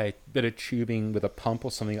like a bit of tubing with a pump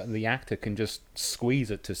or something, and the actor can just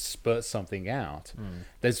squeeze it to spurt something out.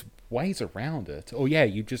 There's ways around it. Or yeah,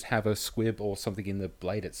 you just have a squib or something in the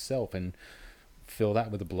blade itself and fill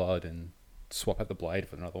that with the blood and swap out the blade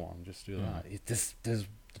for another one. Just do that. It just there's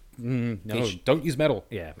no, don't use metal.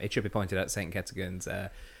 Yeah, it should be pointed out St. Kettagans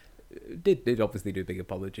did obviously do big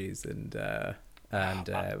apologies and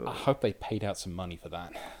I hope they paid out some money for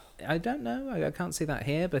that. I don't know. I can't see that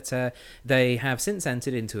here, but they have since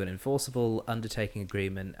entered into an enforceable undertaking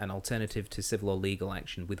agreement, an alternative to civil or legal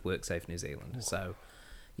action with WorkSafe New Zealand. So,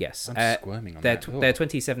 yes, I'm squirming on their that. Their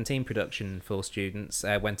 2017 production for students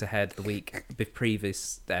went ahead the week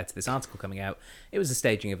previous to this article coming out. It was a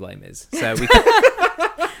staging of Les Mis, so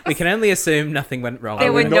we can only assume nothing went wrong.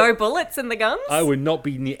 There were no bullets in the guns? I would not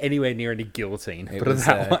be anywhere near any guillotine. It put was it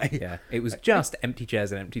that way. Yeah, it was just empty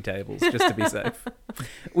chairs and empty tables, just to be safe.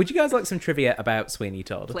 Would you guys like some trivia about Sweeney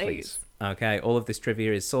Todd? Please. Okay, all of this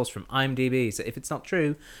trivia is sourced from IMDb, so if it's not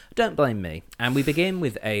true, don't blame me. And we begin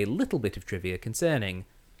with a little bit of trivia concerning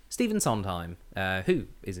Stephen Sondheim, who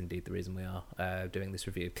is indeed the reason we are doing this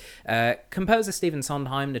review. Composer Stephen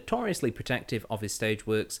Sondheim, notoriously protective of his stage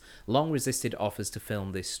works, long resisted offers to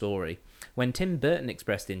film this story. When Tim Burton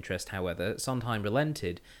expressed interest, however, Sondheim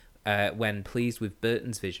relented when pleased with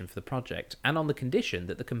Burton's vision for the project, and on the condition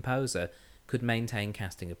that the composer could maintain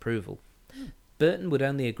casting approval. Burton would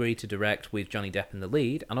only agree to direct with Johnny Depp in the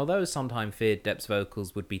lead, and although Sondheim feared Depp's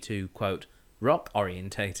vocals would be too, quote,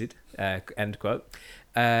 rock-orientated, end quote,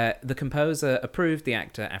 the composer approved the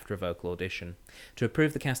actor after a vocal audition. To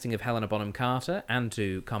approve the casting of Helena Bonham Carter and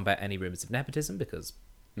to combat any rumours of nepotism, because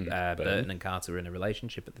Burton and Carter were in a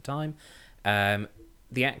relationship at the time,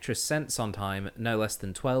 the actress sent Sondheim no less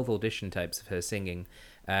than 12 audition tapes of her singing.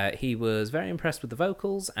 He was very impressed with the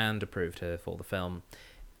vocals and approved her for the film.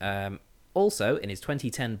 Also, in his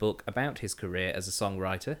 2010 book about his career as a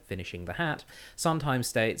songwriter, Finishing the Hat, Sondheim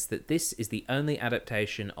states that this is the only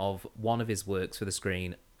adaptation of one of his works for the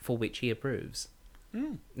screen for which he approves.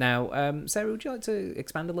 Now, Sarah, would you like to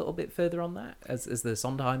expand a little bit further on that as the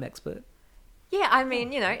Sondheim expert? Yeah, I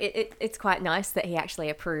mean, it's quite nice that he actually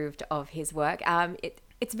approved of his work.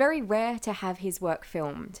 It's very rare to have his work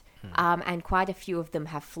filmed, and quite a few of them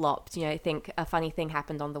have flopped. I think a funny thing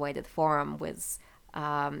happened on the way to the forum was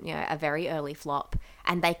a very early flop,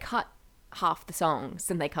 and they cut half the songs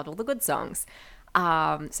and they cut all the good songs.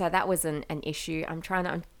 So that was an issue. I'm trying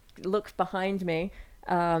to look behind me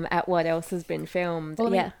at what else has been filmed.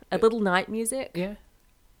 Well, A Little Night Music. Yeah.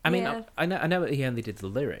 I mean, I know he only did the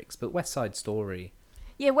lyrics, but West Side Story.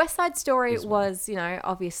 Yeah, West Side Story was,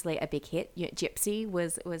 obviously a big hit. Gypsy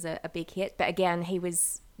was a big hit, but again, he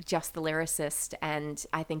was just the lyricist, and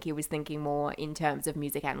I think he was thinking more in terms of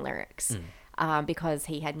music and lyrics. Because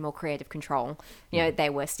he had more creative control.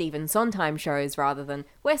 They were Stephen Sondheim shows rather than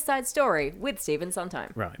West Side Story with Stephen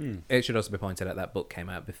Sondheim. Right. It should also be pointed out that book came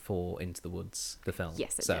out before Into the Woods, the film.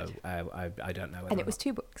 Yes, it did. So I don't know. And it was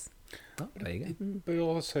 2 books. Oh, there you go. But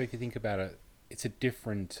also, if you think about it, it's a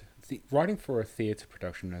different... writing for a theatre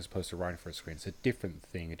production as opposed to writing for a screen, it's a different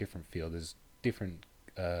thing, a different field. There's different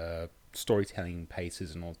storytelling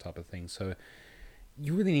paces and all type of things. So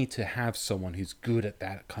you really need to have someone who's good at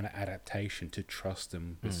that kind of adaptation to trust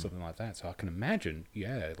them with something like that. So I can imagine,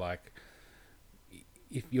 if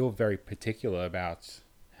you're very particular about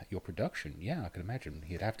your production, I can imagine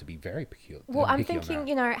he'd have to be very peculiar. Well, I'm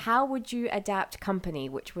thinking, how would you adapt Company,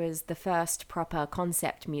 which was the first proper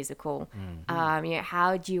concept musical?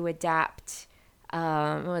 How do you adapt... what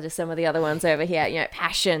are some of the other ones over here?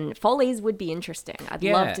 Passion. Follies would be interesting. I'd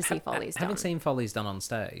love to see Follies done. Having seen Follies done on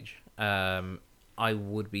stage, I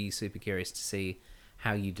would be super curious to see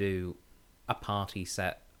how you do a party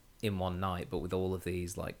set in one night, but with all of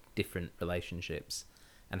these different relationships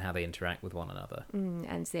and how they interact with one another.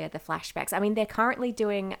 And the flashbacks. I mean, they're currently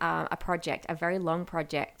doing a project, a very long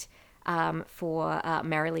project, for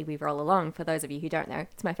Merrily We Roll Along. For those of you who don't know,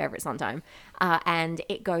 it's my favorite Sondheim. And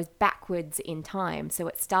it goes backwards in time. So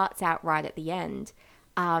it starts out right at the end,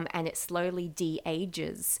 and it slowly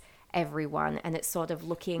de-ages everyone. And it's sort of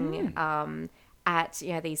looking at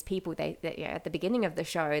these people. They at the beginning of the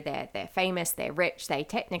show, they're famous, they're rich, they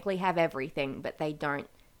technically have everything, but they don't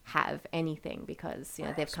have anything because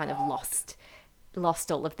they've kind of lost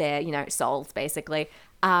all of their souls basically.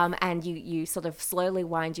 And you sort of slowly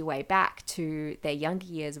wind your way back to their younger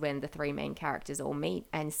years when the three main characters all meet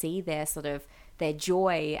and see their sort of their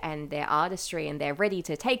joy and their artistry, and they're ready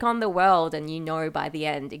to take on the world, and by the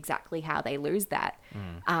end exactly how they lose that.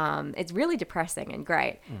 It's really depressing and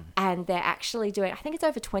great. And they're actually doing, I think it's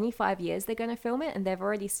over 25 years they're going to film it, and they've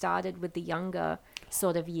already started with the younger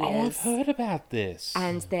sort of years. Oh, I've heard about this.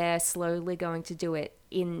 And they're slowly going to do it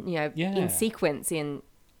in in sequence to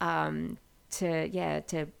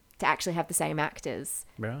actually have the same actors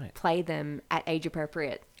play them at age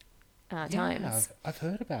appropriate times. I've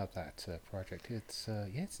heard about that project. It's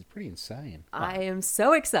it's pretty insane. I am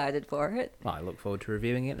so excited for it. Well, I look forward to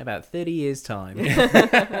reviewing it in about 30 years' time. It's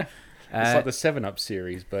like the 7-Up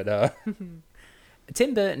series, but...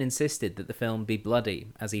 Tim Burton insisted that the film be bloody,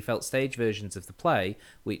 as he felt stage versions of the play,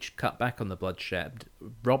 which cut back on the bloodshed,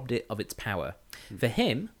 robbed it of its power. For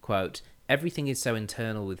him, quote, everything is so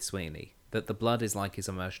internal with Sweeney that the blood is like his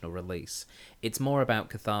emotional release. It's more about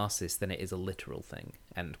catharsis than it is a literal thing,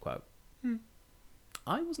 end quote.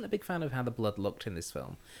 I wasn't a big fan of how the blood looked in this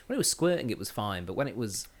film. When it was squirting, it was fine, but when it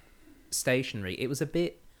was stationary, it was a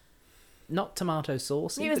bit... not tomato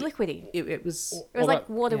saucy. It was liquidy. It was... It was like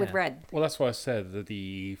water with red. Well, that's why I said that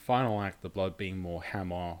the final act, the blood being more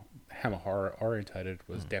hammer horror orientated,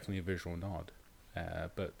 was definitely a visual nod.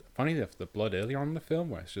 But funny enough, the blood earlier on in the film,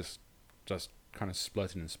 where it's just kind of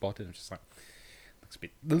spluttered and spotted, it's just like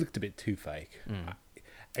looked a bit too fake.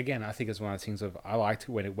 Again, I think it's one of the things of I liked it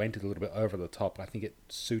when it went a little bit over the top. I think it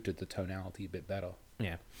suited the tonality a bit better.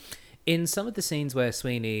 Yeah. In some of the scenes where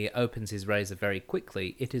Sweeney opens his razor very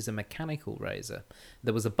quickly, it is a mechanical razor.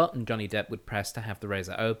 There was a button Johnny Depp would press to have the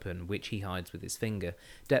razor open, which he hides with his finger.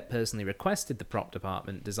 Depp personally requested the prop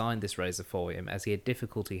department design this razor for him, as he had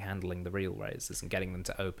difficulty handling the real razors and getting them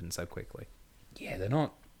to open so quickly. Yeah, they're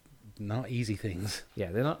not easy things.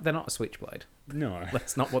 Yeah, they're not a switchblade. No.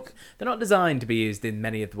 That's not what... They're not designed to be used in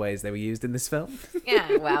many of the ways they were used in this film.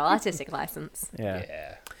 Yeah, well, artistic license.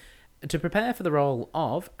 Yeah. To prepare for the role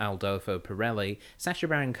of Aldolfo Pirelli, Sacha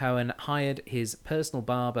Baron Cohen hired his personal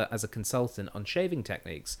barber as a consultant on shaving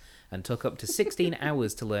techniques and took up to 16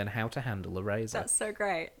 hours to learn how to handle a razor. That's so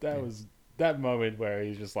great. That was that moment where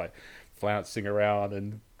he's just like flouncing around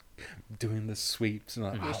and doing the sweeps and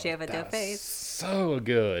like, You shave your face. So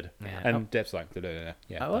good. Yeah. And Depp's like,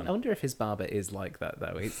 yeah. I wonder if his barber is like that,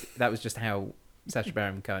 though. That was just how Sacha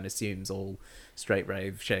Baron Cohen assumes all straight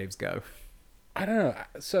rave shaves go. I don't know.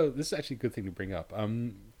 So this is actually a good thing to bring up.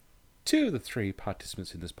 2 of the 3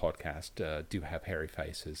 participants in this podcast do have hairy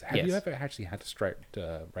faces. Have you ever actually had a straight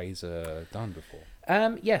razor done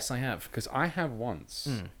before? Yes, I have. Because I have once,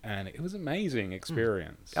 and it was an amazing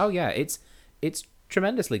experience. Oh yeah, it's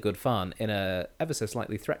tremendously good fun in a ever so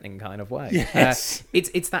slightly threatening kind of way. Yes.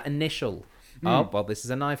 It's that initial, oh well, this is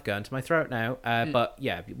a knife going to my throat now. But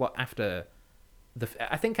yeah, after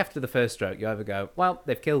the first stroke, you either go, well,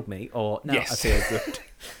 they've killed me, or no, yes. I feel good.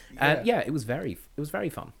 It was very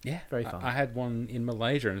fun. Yeah, very fun. I had one in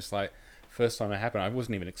Malaysia, and it's like first time it happened, I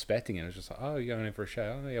wasn't even expecting it. It was just like, oh, you're going in for a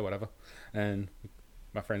shave? Oh, yeah, whatever. And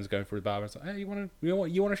my friend's going for the barber. It's like, hey, you want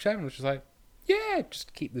to shave? And I was just like, yeah,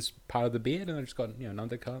 just keep this part of the beard, and I just got an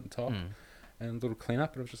undercut on top and a little clean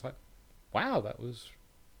up, and I was just like, wow, that was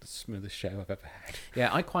the smoothest shave I've ever had.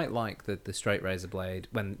 Yeah, I quite like the straight razor blade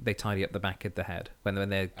when they tidy up the back of the head, when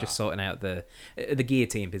they're just sorting out the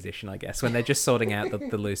guillotine position, I guess, when they're just sorting out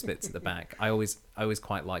the loose bits at the back. I always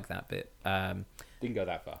quite like that bit. Didn't go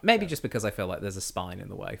that far. Maybe just because I feel like there's a spine in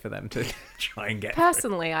the way for them to try and get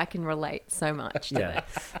Personally, I can relate so much to this.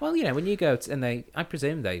 Well, when you go I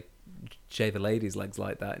presume they shave a lady's legs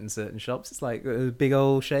like that in certain shops. It's like a big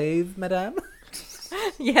old shave, madame.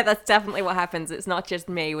 Yeah, that's definitely what happens. It's not just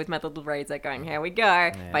me with my little razor going, here we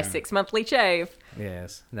go, my 6 monthly shave.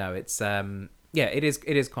 Yes. No, it's it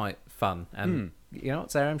is quite fun. And you know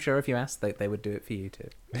what, Sarah, I'm sure if you asked, they would do it for you too.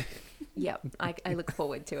 Yep, I look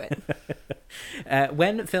forward to it.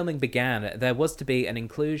 When filming began, there was to be an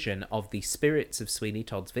inclusion of the spirits of Sweeney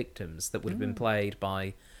Todd's victims that would have been played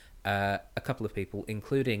by a couple of people,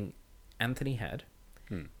 including Anthony Head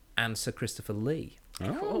and Sir Christopher Lee.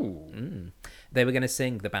 Oh. They were going to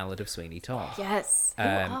sing the Ballad of Sweeney Todd. Yes.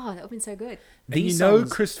 that would have been so good. And you know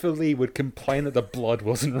Christopher Lee would complain that the blood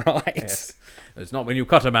wasn't right. Yes. It's not when you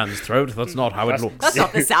cut a man's throat, that's not how it looks. That's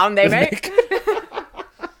not the sound they make.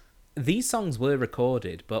 These songs were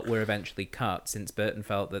recorded, but were eventually cut since Burton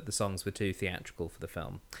felt that the songs were too theatrical for the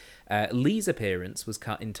film. Lee's appearance was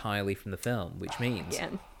cut entirely from the film, which means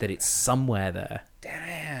that it's somewhere there.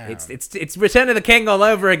 Damn. It's Return of the King all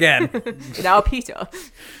over again. Now Peter.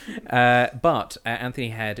 But Anthony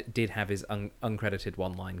Head did have his uncredited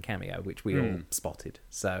one-line cameo, which we all spotted.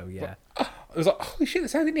 So, yeah. I was like, holy shit,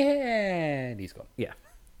 that's Anthony Head. He's gone. Yeah.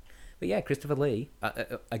 But yeah, Christopher Lee,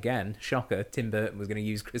 again, shocker, Tim Burton was going to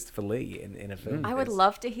use Christopher Lee in a film. I would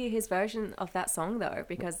love to hear his version of that song, though,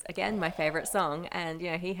 because, again, my favourite song, and,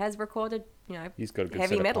 he has recorded, he's got a good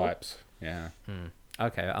heavy set metal. of pipes. Yeah.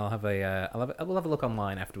 Okay, we'll have a look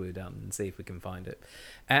online after we're done and see if we can find it.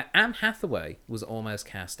 Anne Hathaway was almost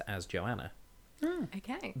cast as Joanna.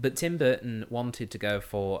 Okay. But Tim Burton wanted to go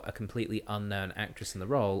for a completely unknown actress in the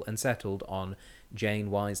role and settled on Jane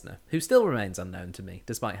Weisner, who still remains unknown to me,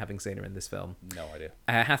 despite having seen her in this film. No idea.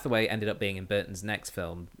 Hathaway ended up being in Burton's next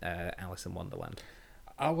film, Alice in Wonderland.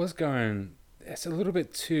 I was going, it's a little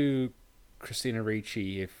bit too Christina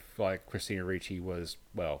Ricci if, Christina Ricci was,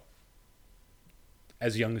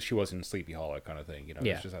 as young as she was in Sleepy Hollow kind of thing,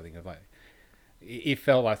 Yeah. It's just, I think of it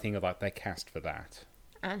felt, I think, of they cast for that.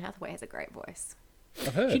 Anne Hathaway has a great voice.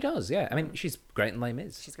 I've heard. She does, yeah. I mean, she's great in Les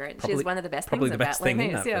Mis. She's great. Probably- She's one of the best Probably things the best about thing Les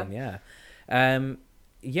in Mis, that yeah. film,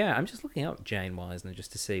 yeah. I'm just looking up Jane Weisner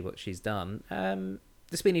just to see what she's done.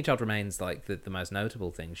 The Sweeney Todd remains the most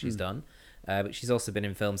notable thing she's done, but she's also been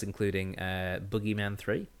in films including Boogeyman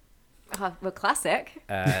 3, Classic.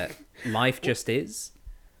 Life Just Is,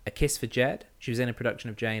 A Kiss for Jed. She was in a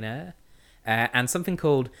production of Jane Eyre, and something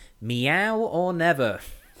called Meow or Never.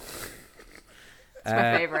 It's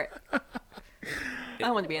my favourite.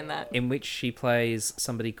 I want to be in that. In which she plays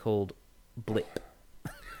somebody called Blip.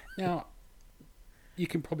 Now, you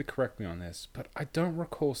can probably correct me on this, but I don't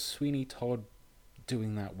recall Sweeney Todd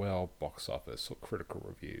doing that well box office or critical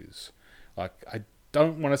reviews. I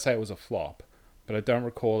don't want to say it was a flop, but I don't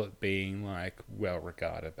recall it being well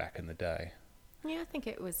regarded back in the day. Yeah, I think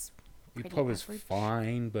it was It pretty probably was average.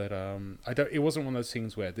 fine, but it wasn't one of those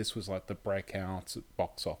things where this was the breakout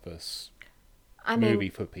box office movie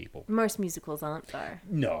for people. Most musicals aren't, though.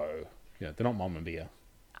 No. Yeah, they're not Mamma Mia.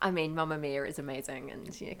 I mean, Mamma Mia is amazing,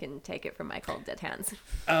 and you can take it from my cold dead hands.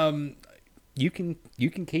 You can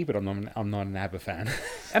keep it. I'm not an ABBA fan.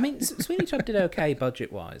 I mean, Sweeney Todd did okay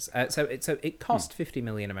budget-wise. So it cost 50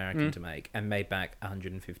 million American to make and made back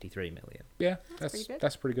 153 million. Yeah, pretty good.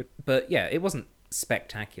 that's pretty good. But yeah, it wasn't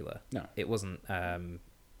spectacular. No. It wasn't, a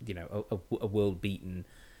world-beaten,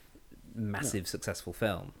 massive, successful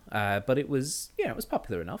film. But it was, it was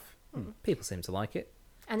popular enough. People seemed to like it.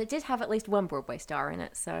 And it did have at least one Broadway star in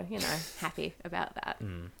it, so, happy about that.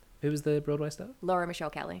 Who was the Broadway star? Laura Michelle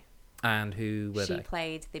Kelly. And who were She they?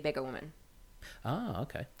 played the bigger woman. Ah,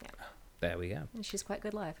 okay. Yeah. There we go. And she's quite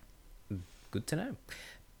good live. Good to know.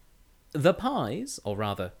 The pies, or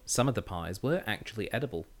rather, some of the pies, were actually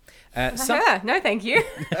edible. No, thank you.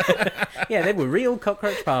 Yeah, they were real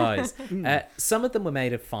cockroach pies. Some of them were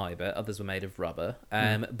made of fibre, others were made of rubber.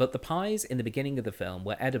 But the pies in the beginning of the film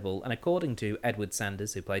were edible, and according to Edward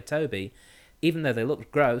Sanders, who played Toby, even though they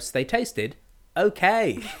looked gross, they tasted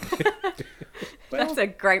okay. That's a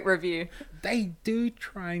great review. They do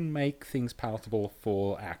try and make things palatable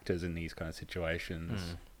for actors in these kind of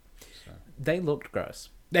situations. So. They looked gross.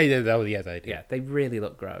 They did. Yeah, they really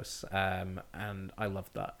looked gross. And I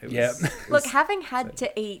loved that. It was, Yeah. Look, having had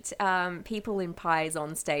to eat people in pies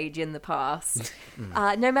on stage in the past,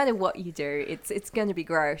 no matter what you do, it's going to be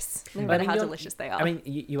gross, no matter how delicious they are. I mean,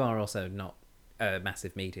 you are also not a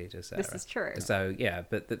massive meat eater, Sarah. This is true. So, yeah,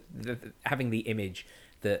 but having the image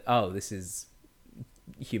that, this is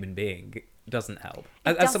human being doesn't help.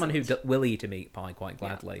 As someone who will eat a meat pie quite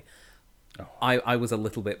gladly, I was a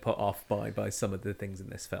little bit put off by some of the things in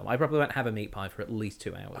this film. I probably won't have a meat pie for at least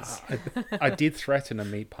 2 hours. I did threaten a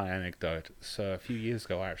meat pie anecdote. So a few years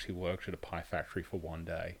ago, I actually worked at a pie factory for one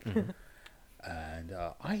day. And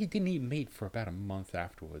I didn't eat meat for about a month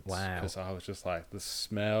afterwards. Wow. Because I was just the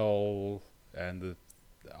smell and the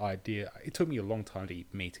idea. It took me a long time to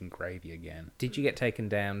eat meat and gravy again. Did you get taken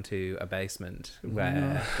down to a basement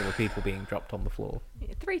where there were people being dropped on the floor?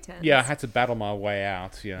 3 turns. Yeah, I had to battle my way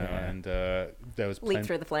out, and there was Leap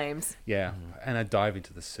through the flames. Yeah, and I dive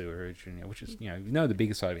into the sewerage, which is the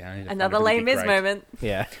biggest side of it. Another Les Mis moment.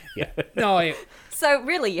 Yeah. Yeah. No, So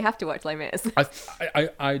really, you have to watch Les Mis.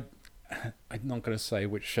 I'm not going to say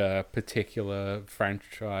which particular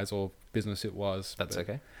franchise or business it was. That's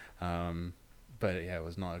okay. But yeah, it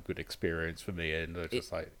was not a good experience for me. And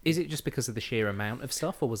just like, is it just because of the sheer amount of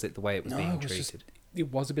stuff, or was it the way it was being treated?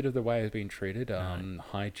 It was a bit of the way it was being treated.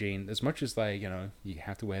 Hygiene, as much as they, you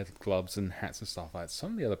have to wear gloves and hats and stuff like that.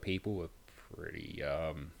 Some of the other people were pretty,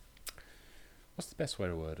 what's the best way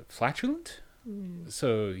to word it? Flatulent.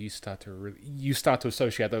 So you start to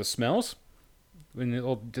associate those smells when it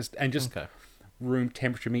all just room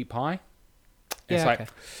temperature meat pie.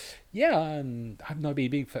 And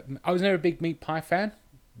I was never a big meat pie fan.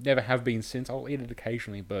 Never have been since. I'll eat it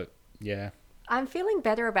occasionally, but yeah. I'm feeling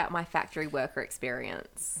better about my factory worker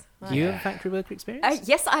experience. Do you have a factory worker experience?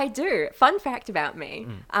 Yes, I do. Fun fact about me.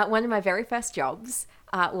 One of my very first jobs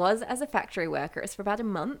was as a factory worker. It was for about a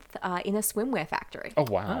month in a swimwear factory. Oh,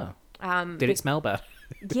 wow. Did it smell bad?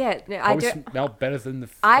 Yeah, I do. Smell better than the.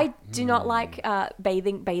 I do not like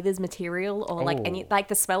bathers material or like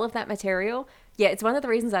the smell of that material. Yeah, it's one of the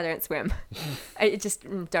reasons I don't swim. I just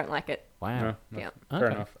don't like it. Wow. No,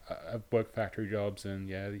 fair enough. I've worked factory jobs, and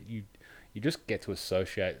you just get to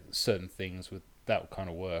associate certain things with that kind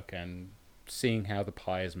of work, and seeing how the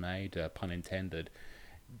pie is made, pun intended,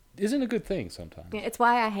 isn't a good thing sometimes. Yeah, it's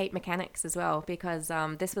why I hate mechanics as well, because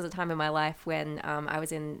this was a time in my life when I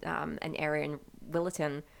was in an area in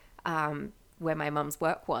Willerton where my mum's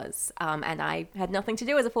work was, and I had nothing to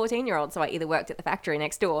do as a 14-year-old, so I either worked at the factory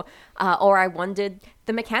next door or I wandered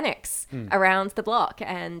the mechanics around the block,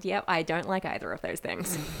 and I don't like either of those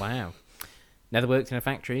things. Wow. Never worked in a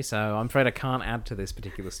factory, so I'm afraid I can't add to this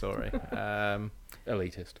particular story.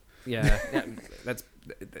 Elitist. Yeah, that's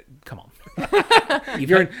come on.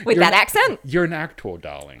 With that accent? You're an actor,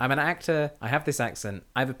 darling. I'm an actor. I have this accent.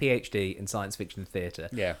 I have a PhD in science fiction theatre.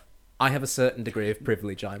 Yeah. I have a certain degree of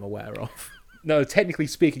privilege I'm aware of. No, technically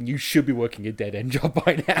speaking, you should be working a dead-end job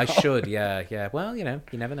by now. I should, yeah. Well, you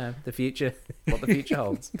never know. The future, what the future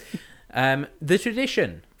holds. The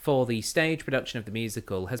tradition for the stage production of the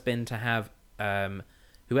musical has been to have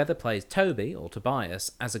whoever plays Toby or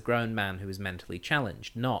Tobias as a grown man who is mentally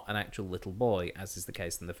challenged, not an actual little boy, as is the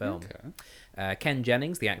case in the film. Okay. Ken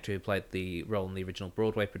Jennings, the actor who played the role in the original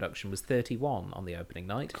Broadway production, was 31 on the opening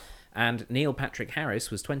night, and Neil Patrick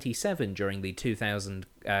Harris was 27 during the 2000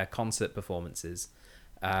 concert performances.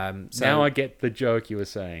 So, now I get the joke you were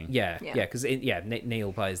saying. Yeah, because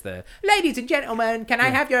Neil plays the "Ladies and gentlemen, can I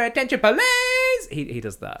have your attention, please?" He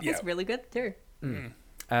does that. It's really good too.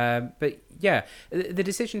 But yeah, the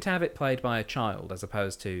decision to have it played by a child as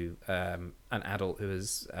opposed to an adult who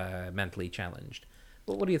is mentally challenged.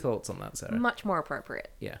 What are your thoughts on that, Sarah? Much more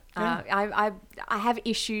appropriate. Yeah. I have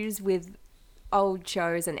issues with old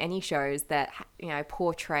shows and any shows that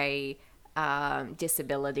portray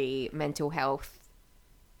disability, mental health.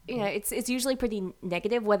 It's usually pretty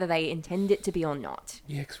negative, whether they intend it to be or not.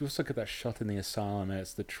 Yeah, because we also get that shot in the asylum, and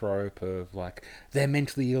it's the trope of like they're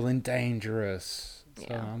mentally ill and dangerous.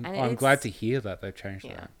 So I'm glad to hear that they've changed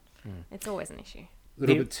that. It's always an issue. A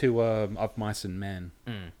little bit too of mice and men.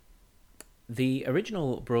 The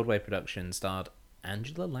original Broadway production starred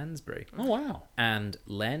Angela Lansbury. Oh, wow. And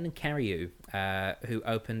Len Cariou, who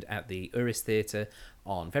opened at the Uris Theatre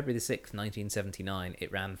on February the 6th, 1979.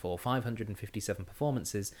 It ran for 557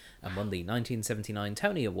 performances and won the 1979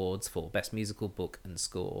 Tony Awards for Best Musical Book and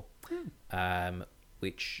Score.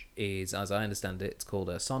 Which is, as I understand it, it's called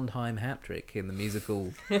a Sondheim hat trick in the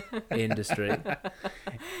musical industry.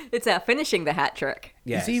 It's finishing the hat trick.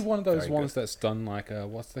 Yes, is he one of those ones that's done like,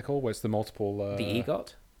 what's they called? Where it's the multiple... the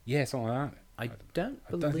EGOT? Yeah, something like that. I don't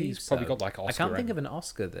believe he's so. Probably got like Oscar. I can't think of an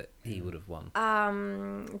Oscar that he would have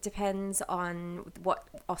won. Depends on what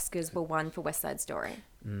Oscars were won for West Side Story.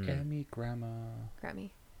 Grammy. Grammar.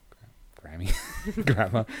 Emmy, we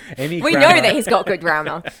grammar. know that he's got good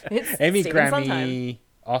grammar. It's Emmy, Stephen Grammy, Sondheim.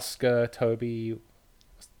 Oscar, Toby.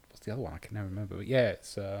 What's the other one? I can never remember. But yeah,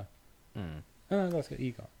 it's. Oh, that's got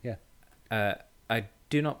EGOT. Yeah. I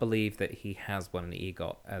do not believe that he has won an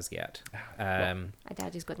EGOT as yet. I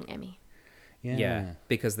doubt he's got an Emmy. Yeah,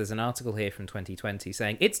 because there's an article here from 2020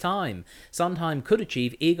 saying it's time. Sondheim could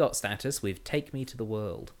achieve EGOT status with "Take Me to the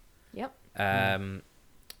World." Yep.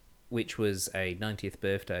 Which was a 90th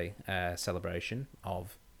birthday celebration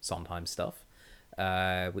of Sondheim stuff,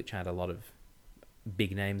 which had a lot of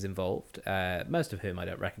big names involved, most of whom I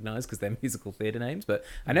don't recognise because they're musical theatre names, but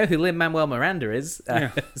I know who Lin-Manuel Miranda is,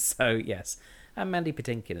 so yes, and Mandy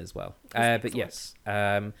Patinkin as well. But yes,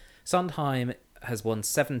 Sondheim has won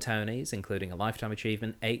 7 Tonys, including a Lifetime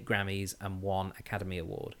Achievement, 8 Grammys, and 1 Academy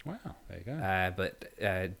Award. Wow, there you go.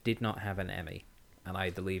 But did not have an Emmy, and I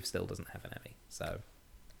believe still doesn't have an Emmy, so...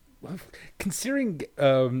 Well, considering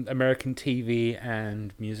American TV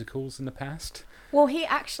and musicals in the past, Well, he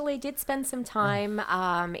actually did spend some time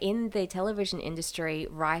in the television industry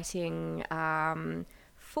writing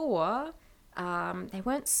for. They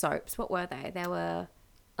weren't soaps. What were they? They were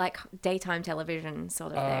like daytime television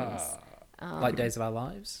sort of things. Like Days of Our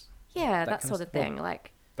Lives? Yeah, that that kind sort of of thing.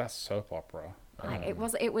 Like That's soap opera. Like it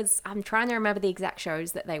was. I'm trying to remember the exact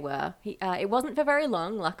shows that they were. It wasn't for very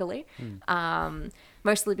long, luckily.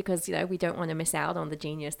 Mostly because we don't want to miss out on the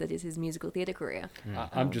genius that is his musical theatre career.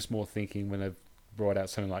 I'm just more thinking when they've brought out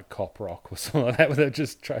something like Cop Rock or something like that, where they've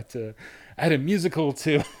just tried to add a musical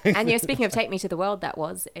to. And speaking of Take Me to the World, that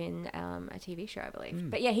was in a TV show, I believe.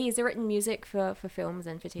 But yeah, he's written music for films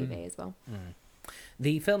and for TV as well.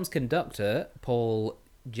 The film's conductor, Paul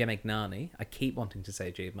Gemignani, I keep wanting to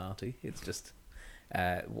say Giamatti. It's just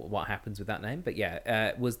what happens with that name. But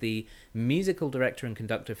yeah, was the musical director and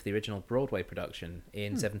conductor for the original Broadway production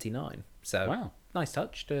in 1979. So Wow. Nice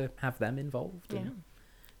touch to have them involved in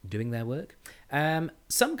doing their work.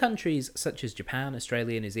 Some countries such as Japan,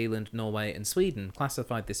 Australia, New Zealand, Norway and Sweden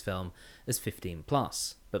classified this film as 15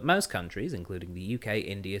 plus. But most countries, including the UK,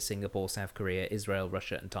 India, Singapore, South Korea, Israel,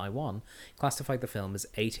 Russia and Taiwan, classified the film as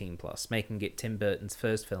 18 plus, making it Tim Burton's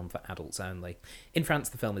first film for adults only. In France,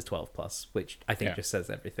 the film is 12 plus, which I think just says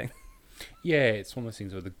everything. Yeah, it's one of those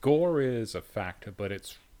things where the gore is a factor, but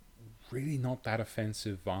it's really not that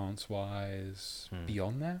offensive violence-wise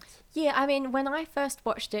beyond that. Yeah, I mean, when I first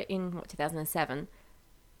watched it in 2007,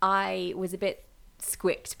 I was a bit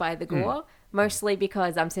squicked by the gore, mostly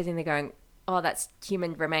because I'm sitting there going, oh, that's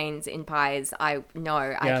human remains in pies. I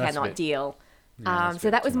cannot deal.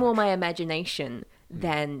 So that was more my imagination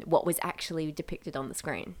than what was actually depicted on the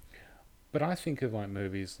screen. But I think of like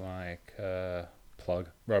movies like Plug,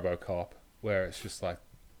 RoboCop, where it's just like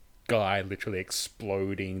guy literally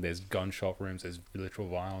exploding, there's gunshot wounds, there's literal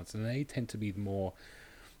violence, and they tend to be more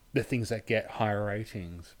the things that get higher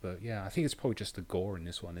ratings. But yeah, I think it's probably just the gore in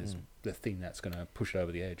this one is the thing that's going to push it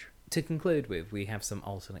over the edge. To conclude with, we have some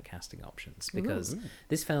alternate casting options, because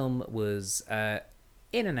this film was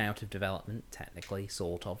in and out of development, technically,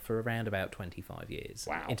 sort of, for around about 25 years.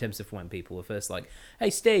 Wow. In terms of when people were first like, hey,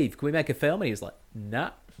 Steve, can we make a film? And he was like,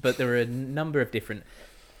 nah. But there were a number of different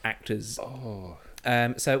actors.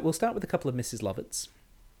 So we'll start with a couple of Mrs. Lovetts.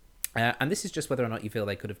 And this is just whether or not you feel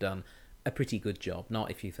they could have done a pretty good job, not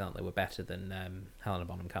if you felt they were better than Helena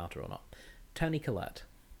Bonham Carter or not. Toni Collette.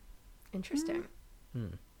 Interesting.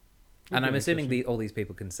 And I'm assuming all these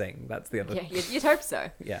people can sing. That's the other... Yeah, you'd hope so.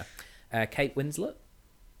 Yeah. Kate Winslet.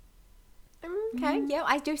 Okay, yeah,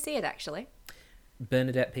 I do see it, actually.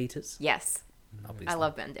 Bernadette Peters. Yes. Obviously. I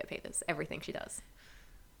love Bernadette Peters. Everything she does.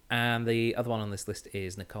 And the other one on this list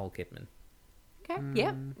is Nicole Kidman. Okay,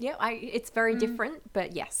 yeah. It's very different,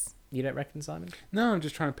 but yes. You don't reckon, Simon? No, I'm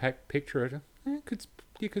just trying to picture it.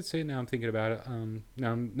 You could see it now. I'm thinking about it.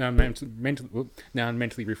 Now I'm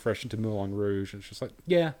mentally refreshed into Moulin Rouge. It's just like,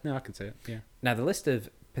 yeah, no, I can see it. Yeah. Now, the list of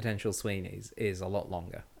potential Sweeneys is a lot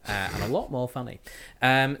longer and a lot more funny.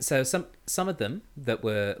 So some of them that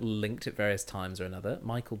were linked at various times or another: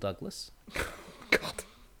 Michael Douglas. God.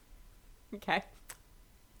 Okay.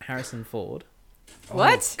 Harrison Ford.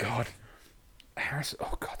 What? Oh, God. Harrison.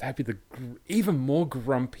 Oh, God, that'd be the even more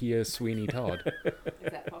grumpier Sweeney Todd.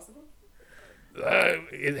 Is that possible?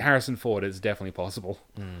 Harrison Ford is definitely possible.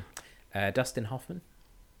 Dustin Hoffman.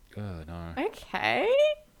 Oh, no. Okay.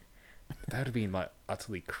 That would have been like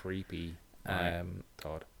utterly creepy.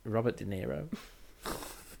 Todd. Robert De Niro.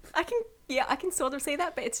 I can sort of see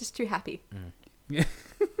that, but it's just too happy.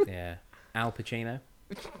 Yeah. Al Pacino.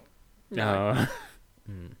 No.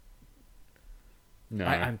 No.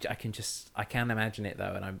 I can imagine it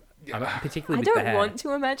though, and I'm particularly. I with the don't hair. want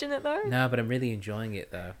to imagine it though. No, but I'm really enjoying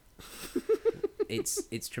it though.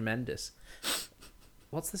 It's tremendous.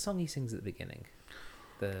 What's the song he sings at the beginning?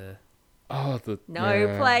 No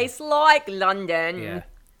place like London. Yeah,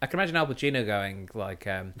 I can imagine Al Pacino going like,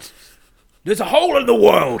 "There's a hole in the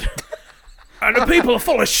world, and the people are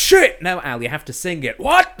full of shit." No, Al, you have to sing it.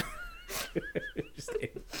 What? Just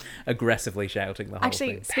aggressively shouting the whole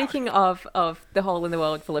Actually, thing. speaking of the hole in the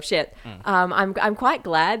world full of shit, I'm quite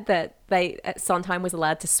glad that Sondheim was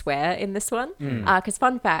allowed to swear in this one. Because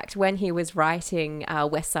fun fact, when he was writing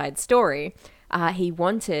West Side Story, he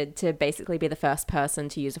wanted to basically be the first person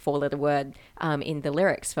to use a 4-letter word in the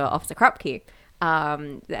lyrics for Officer Krupke.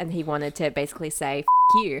 And he wanted to basically say "F***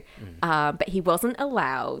 you," but he wasn't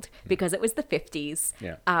allowed because it was the 50s.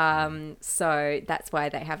 Yeah. So that's why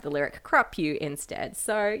they have the lyric "Krupp you" instead.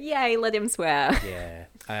 So yay, let him swear. Yeah.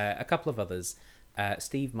 A couple of others.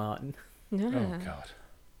 Steve Martin. No. Oh, God.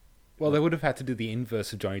 Well, they would have had to do the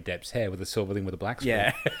inverse of Johnny Depp's hair with a silver thing with a black spot.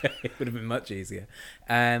 Yeah, it would have been much easier.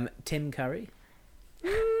 Tim Curry.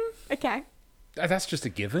 Okay. That's just a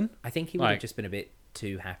given. I think he would have just been a bit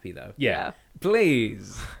too happy, though. Yeah.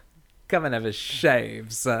 Please, come and have a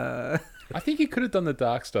shave, sir. I think he could have done the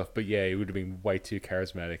dark stuff, but yeah, he would have been way too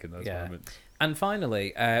charismatic in those moments. And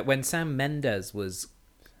finally, when Sam Mendes was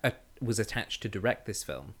attached to direct this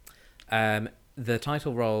film, the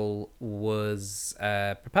title role was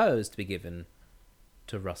proposed to be given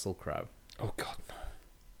to Russell Crowe. Oh, God, no.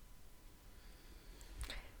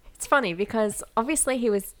 It's funny because obviously he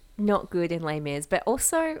was not good in Les Mis, but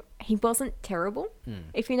also he wasn't terrible,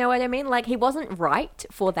 if you know what I mean. Like, he wasn't right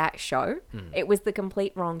for that show. It was the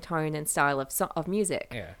complete wrong tone and style of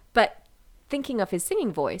music. Yeah. But thinking of his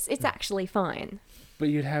singing voice, it's actually fine. But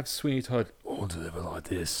you'd have Sweeney Todd all deliver like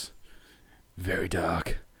this. Very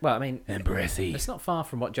dark. Well, I mean, and breathy. It's not far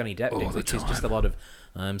from what Johnny Depp All did, the which is time. just a lot of,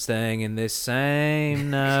 I'm staying in this same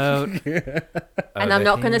note. And I'm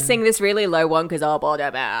not going to sing this really low one because I'll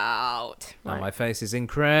bottom out. Oh, my face is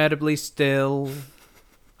incredibly still.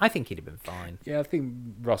 I think he'd have been fine. Yeah, I think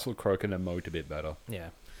Russell Crowe can emote a bit better. Yeah.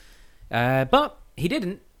 But he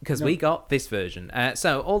didn't, because we got this version.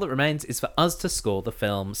 So all that remains is for us to score the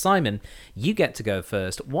film. Simon, you get to go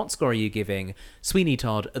first. What score are you giving Sweeney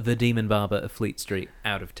Todd, the Demon Barber of Fleet Street,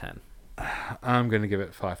 out of 10? I'm going to give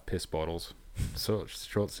it 5 piss bottles. So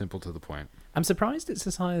short, simple, to the point. I'm surprised it's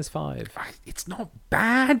as high as 5. It's not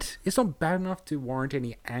bad. It's not bad enough to warrant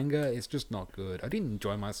any anger. It's just not good. I didn't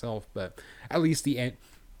enjoy myself, but at least the end...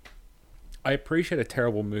 I appreciate a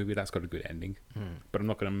terrible movie that's got a good ending, but I'm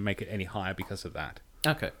not going to make it any higher because of that.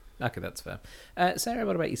 Okay, that's fair. Sarah,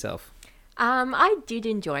 what about yourself? I did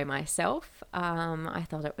enjoy myself. I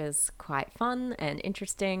thought it was quite fun and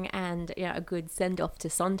interesting and a good send-off to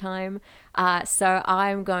Sondheim. So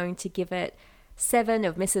I'm going to give it 7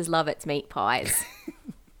 of Mrs. Lovett's meat pies.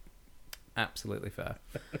 Absolutely fair.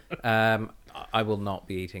 I will not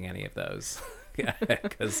be eating any of those.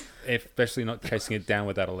 Cause... Especially not chasing it down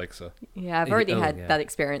with that elixir. Yeah, I've already had that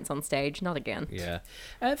experience on stage. Not again. Yeah.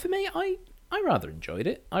 For me, I rather enjoyed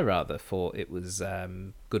it. I rather thought it was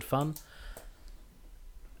good fun.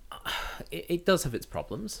 It does have its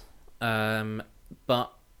problems,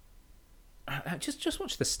 but just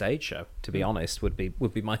watch the stage show. To be honest, would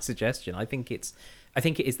be my suggestion. I think it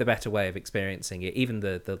is the better way of experiencing it. Even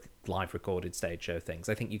the live recorded stage show things,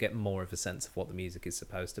 I think you get more of a sense of what the music is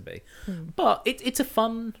supposed to be. But it's a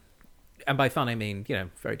fun, and by fun I mean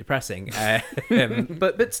very depressing,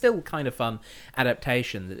 but still kind of fun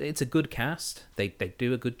adaptation. It's a good cast. They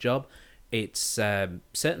do a good job. It's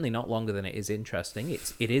certainly not longer than it is interesting.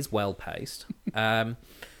 It is well paced, but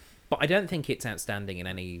I don't think it's outstanding in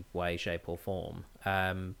any way, shape, or form.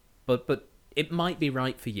 But it might be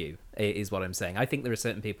right for you, is what I'm saying. I think there are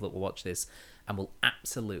certain people that will watch this and will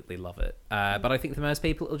absolutely love it. But I think for most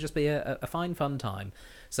people, it'll just be a fine, fun time.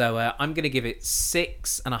 So I'm going to give it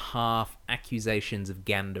 6.5 accusations of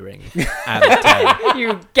gandering out of 10.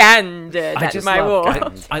 You gandered at my wall.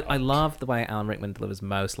 I love the way Alan Rickman delivers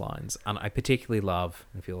most lines, and I particularly love,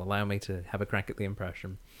 if you'll allow me to have a crack at the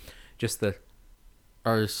impression, just the,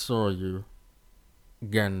 I saw you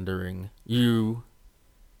gandering. You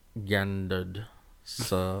gandered,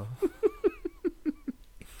 sir.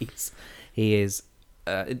 He is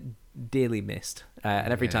dearly missed,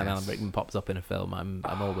 and every time Alan Rickman pops up in a film,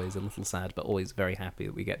 I'm always a little sad, but always very happy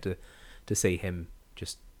that we get to see him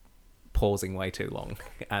just pausing way too long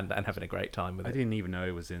and having a great time with it. I didn't even know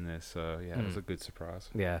he was in this, so yeah, it was a good surprise.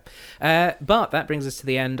 Yeah, but that brings us to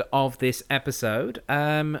the end of this episode.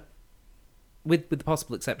 With the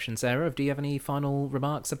possible exception, Sarah, do you have any final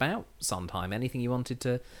remarks about Sondheim? Anything you wanted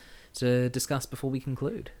to discuss before we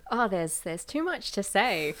conclude? Oh, there's too much to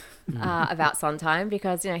say about Sondheim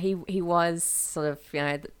because he was sort of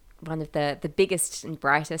one of the biggest and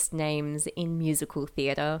brightest names in musical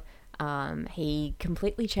theatre. He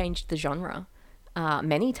completely changed the genre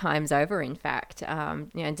many times over, in fact.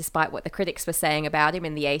 Despite what the critics were saying about him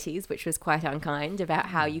in the 80s, which was quite unkind, about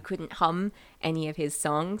how you couldn't hum any of his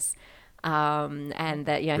songs. And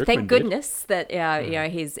that thank goodness that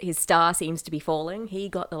his star seems to be falling. He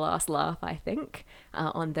got the last laugh, I think,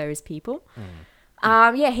 on those people.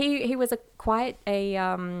 He was quite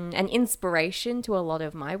an inspiration to a lot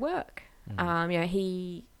of my work.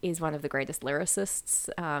 He is one of the greatest lyricists.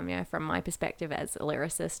 From my perspective as a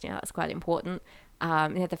lyricist, that's quite important.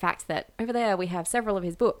 The fact that over there we have several of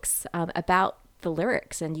his books about the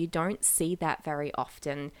lyrics, and you don't see that very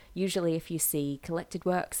often. Usually if you see collected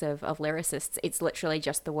works of lyricists, it's literally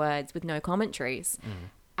just the words with no commentaries,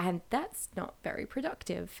 and that's not very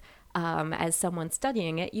productive. as someone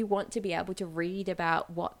studying it, you want to be able to read about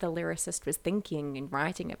what the lyricist was thinking and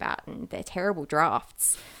writing about, and their terrible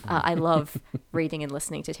drafts. I love reading and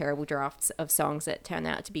listening to terrible drafts of songs that turn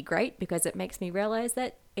out to be great, because it makes me realize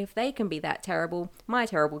that if they can be that terrible, my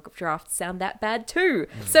terrible drafts sound that bad too.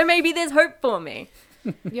 So maybe there's hope for me.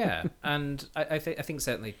 Yeah, and I think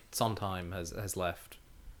certainly Sondheim has left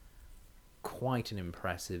quite an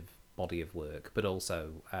impressive body of work, but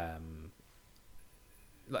also,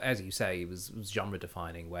 as you say, it was genre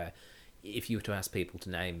defining, where if you were to ask people to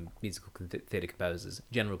name musical theatre composers,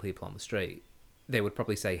 general people on the street, they would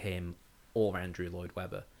probably say him or Andrew Lloyd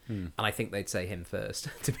Webber. And I think they'd say him first,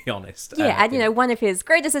 to be honest. Yeah, and one of his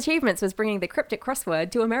greatest achievements was bringing the cryptic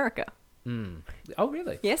crossword to America. Oh,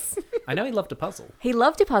 really? Yes. I know he loved a puzzle. He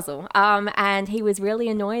loved to puzzle, and he was really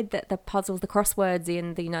annoyed that the crosswords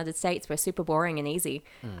in the United States were super boring and easy.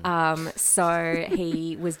 So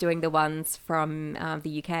he was doing the ones from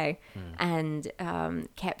the UK and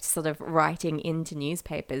kept sort of writing into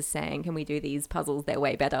newspapers saying, can we do these puzzles? They're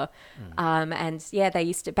way better. And yeah, they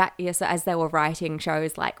used to, so as they were writing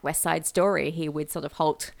shows like West Side Story, he would sort of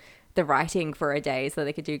halt the writing for a day so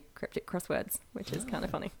they could do cryptic crosswords, which is kind of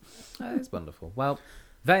funny. That is wonderful. Well,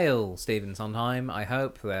 Vale, Stephen Sondheim, I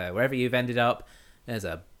hope wherever you've ended up, there's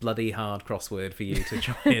a bloody hard crossword for you to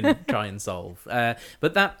try and solve.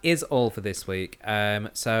 But that is all for this week.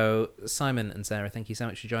 So Simon and Sarah, thank you so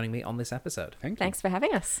much for joining me on this episode. Thanks for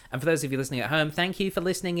having us. And for those of you listening at home, thank you for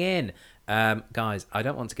listening in. Guys, I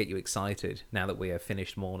don't want to get you excited now that we have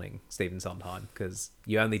finished mourning Stephen Sondheim, because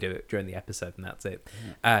you only do it during the episode and that's it.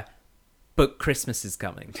 But Christmas is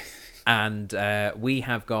coming, and we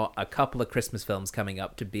have got a couple of Christmas films coming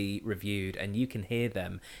up to be reviewed, and you can hear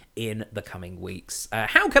them in the coming weeks.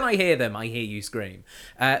 How can I hear them? I hear you scream.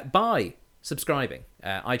 By subscribing.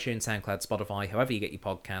 iTunes, SoundCloud, Spotify, however you get your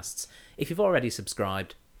podcasts. If you've already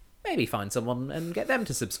subscribed, maybe find someone and get them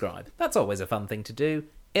to subscribe. That's always a fun thing to do.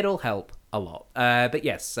 It'll help a lot. But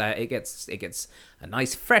yes, it gets a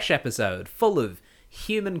nice fresh episode full of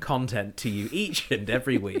human content to you each and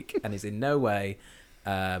every week, and is in no way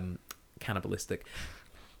cannibalistic.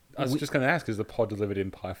 I was just going to ask, is the pod delivered in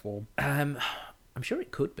pie form? I'm sure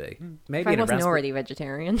it could be. Maybe If I in a wasn't raspberry. already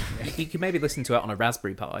vegetarian. You could maybe listen to it on a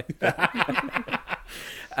Raspberry Pi.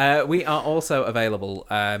 We are also available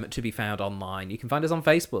to be found online. You can find us on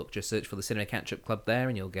Facebook. Just search for the Cinema Catch-Up Club there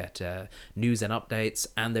and you'll get news and updates.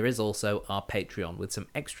 And there is also our Patreon with some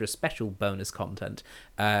extra special bonus content.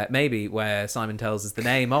 Maybe where Simon tells us the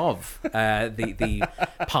name of the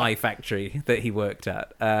pie factory that he worked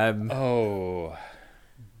at. I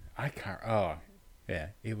can't... Oh, yeah,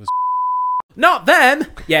 it was... Not them!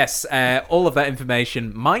 Yes, all of that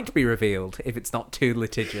information might be revealed if it's not too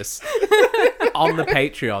litigious on the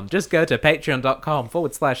Patreon. Just go to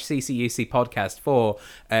patreon.com/CCUC podcast for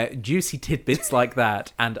juicy tidbits like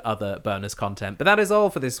that and other bonus content. But that is all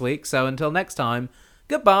for this week, so until next time,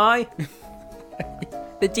 goodbye!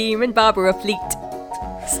 The Demon Barber of Fleet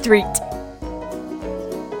Street.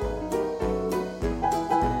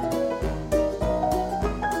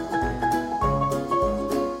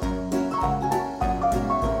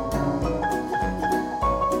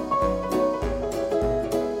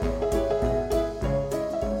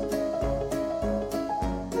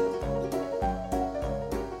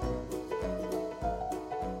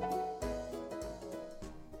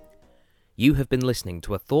 You have been listening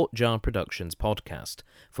to a Thought Jar Productions podcast.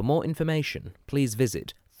 For more information, please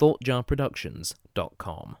visit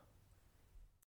thoughtjarproductions.com.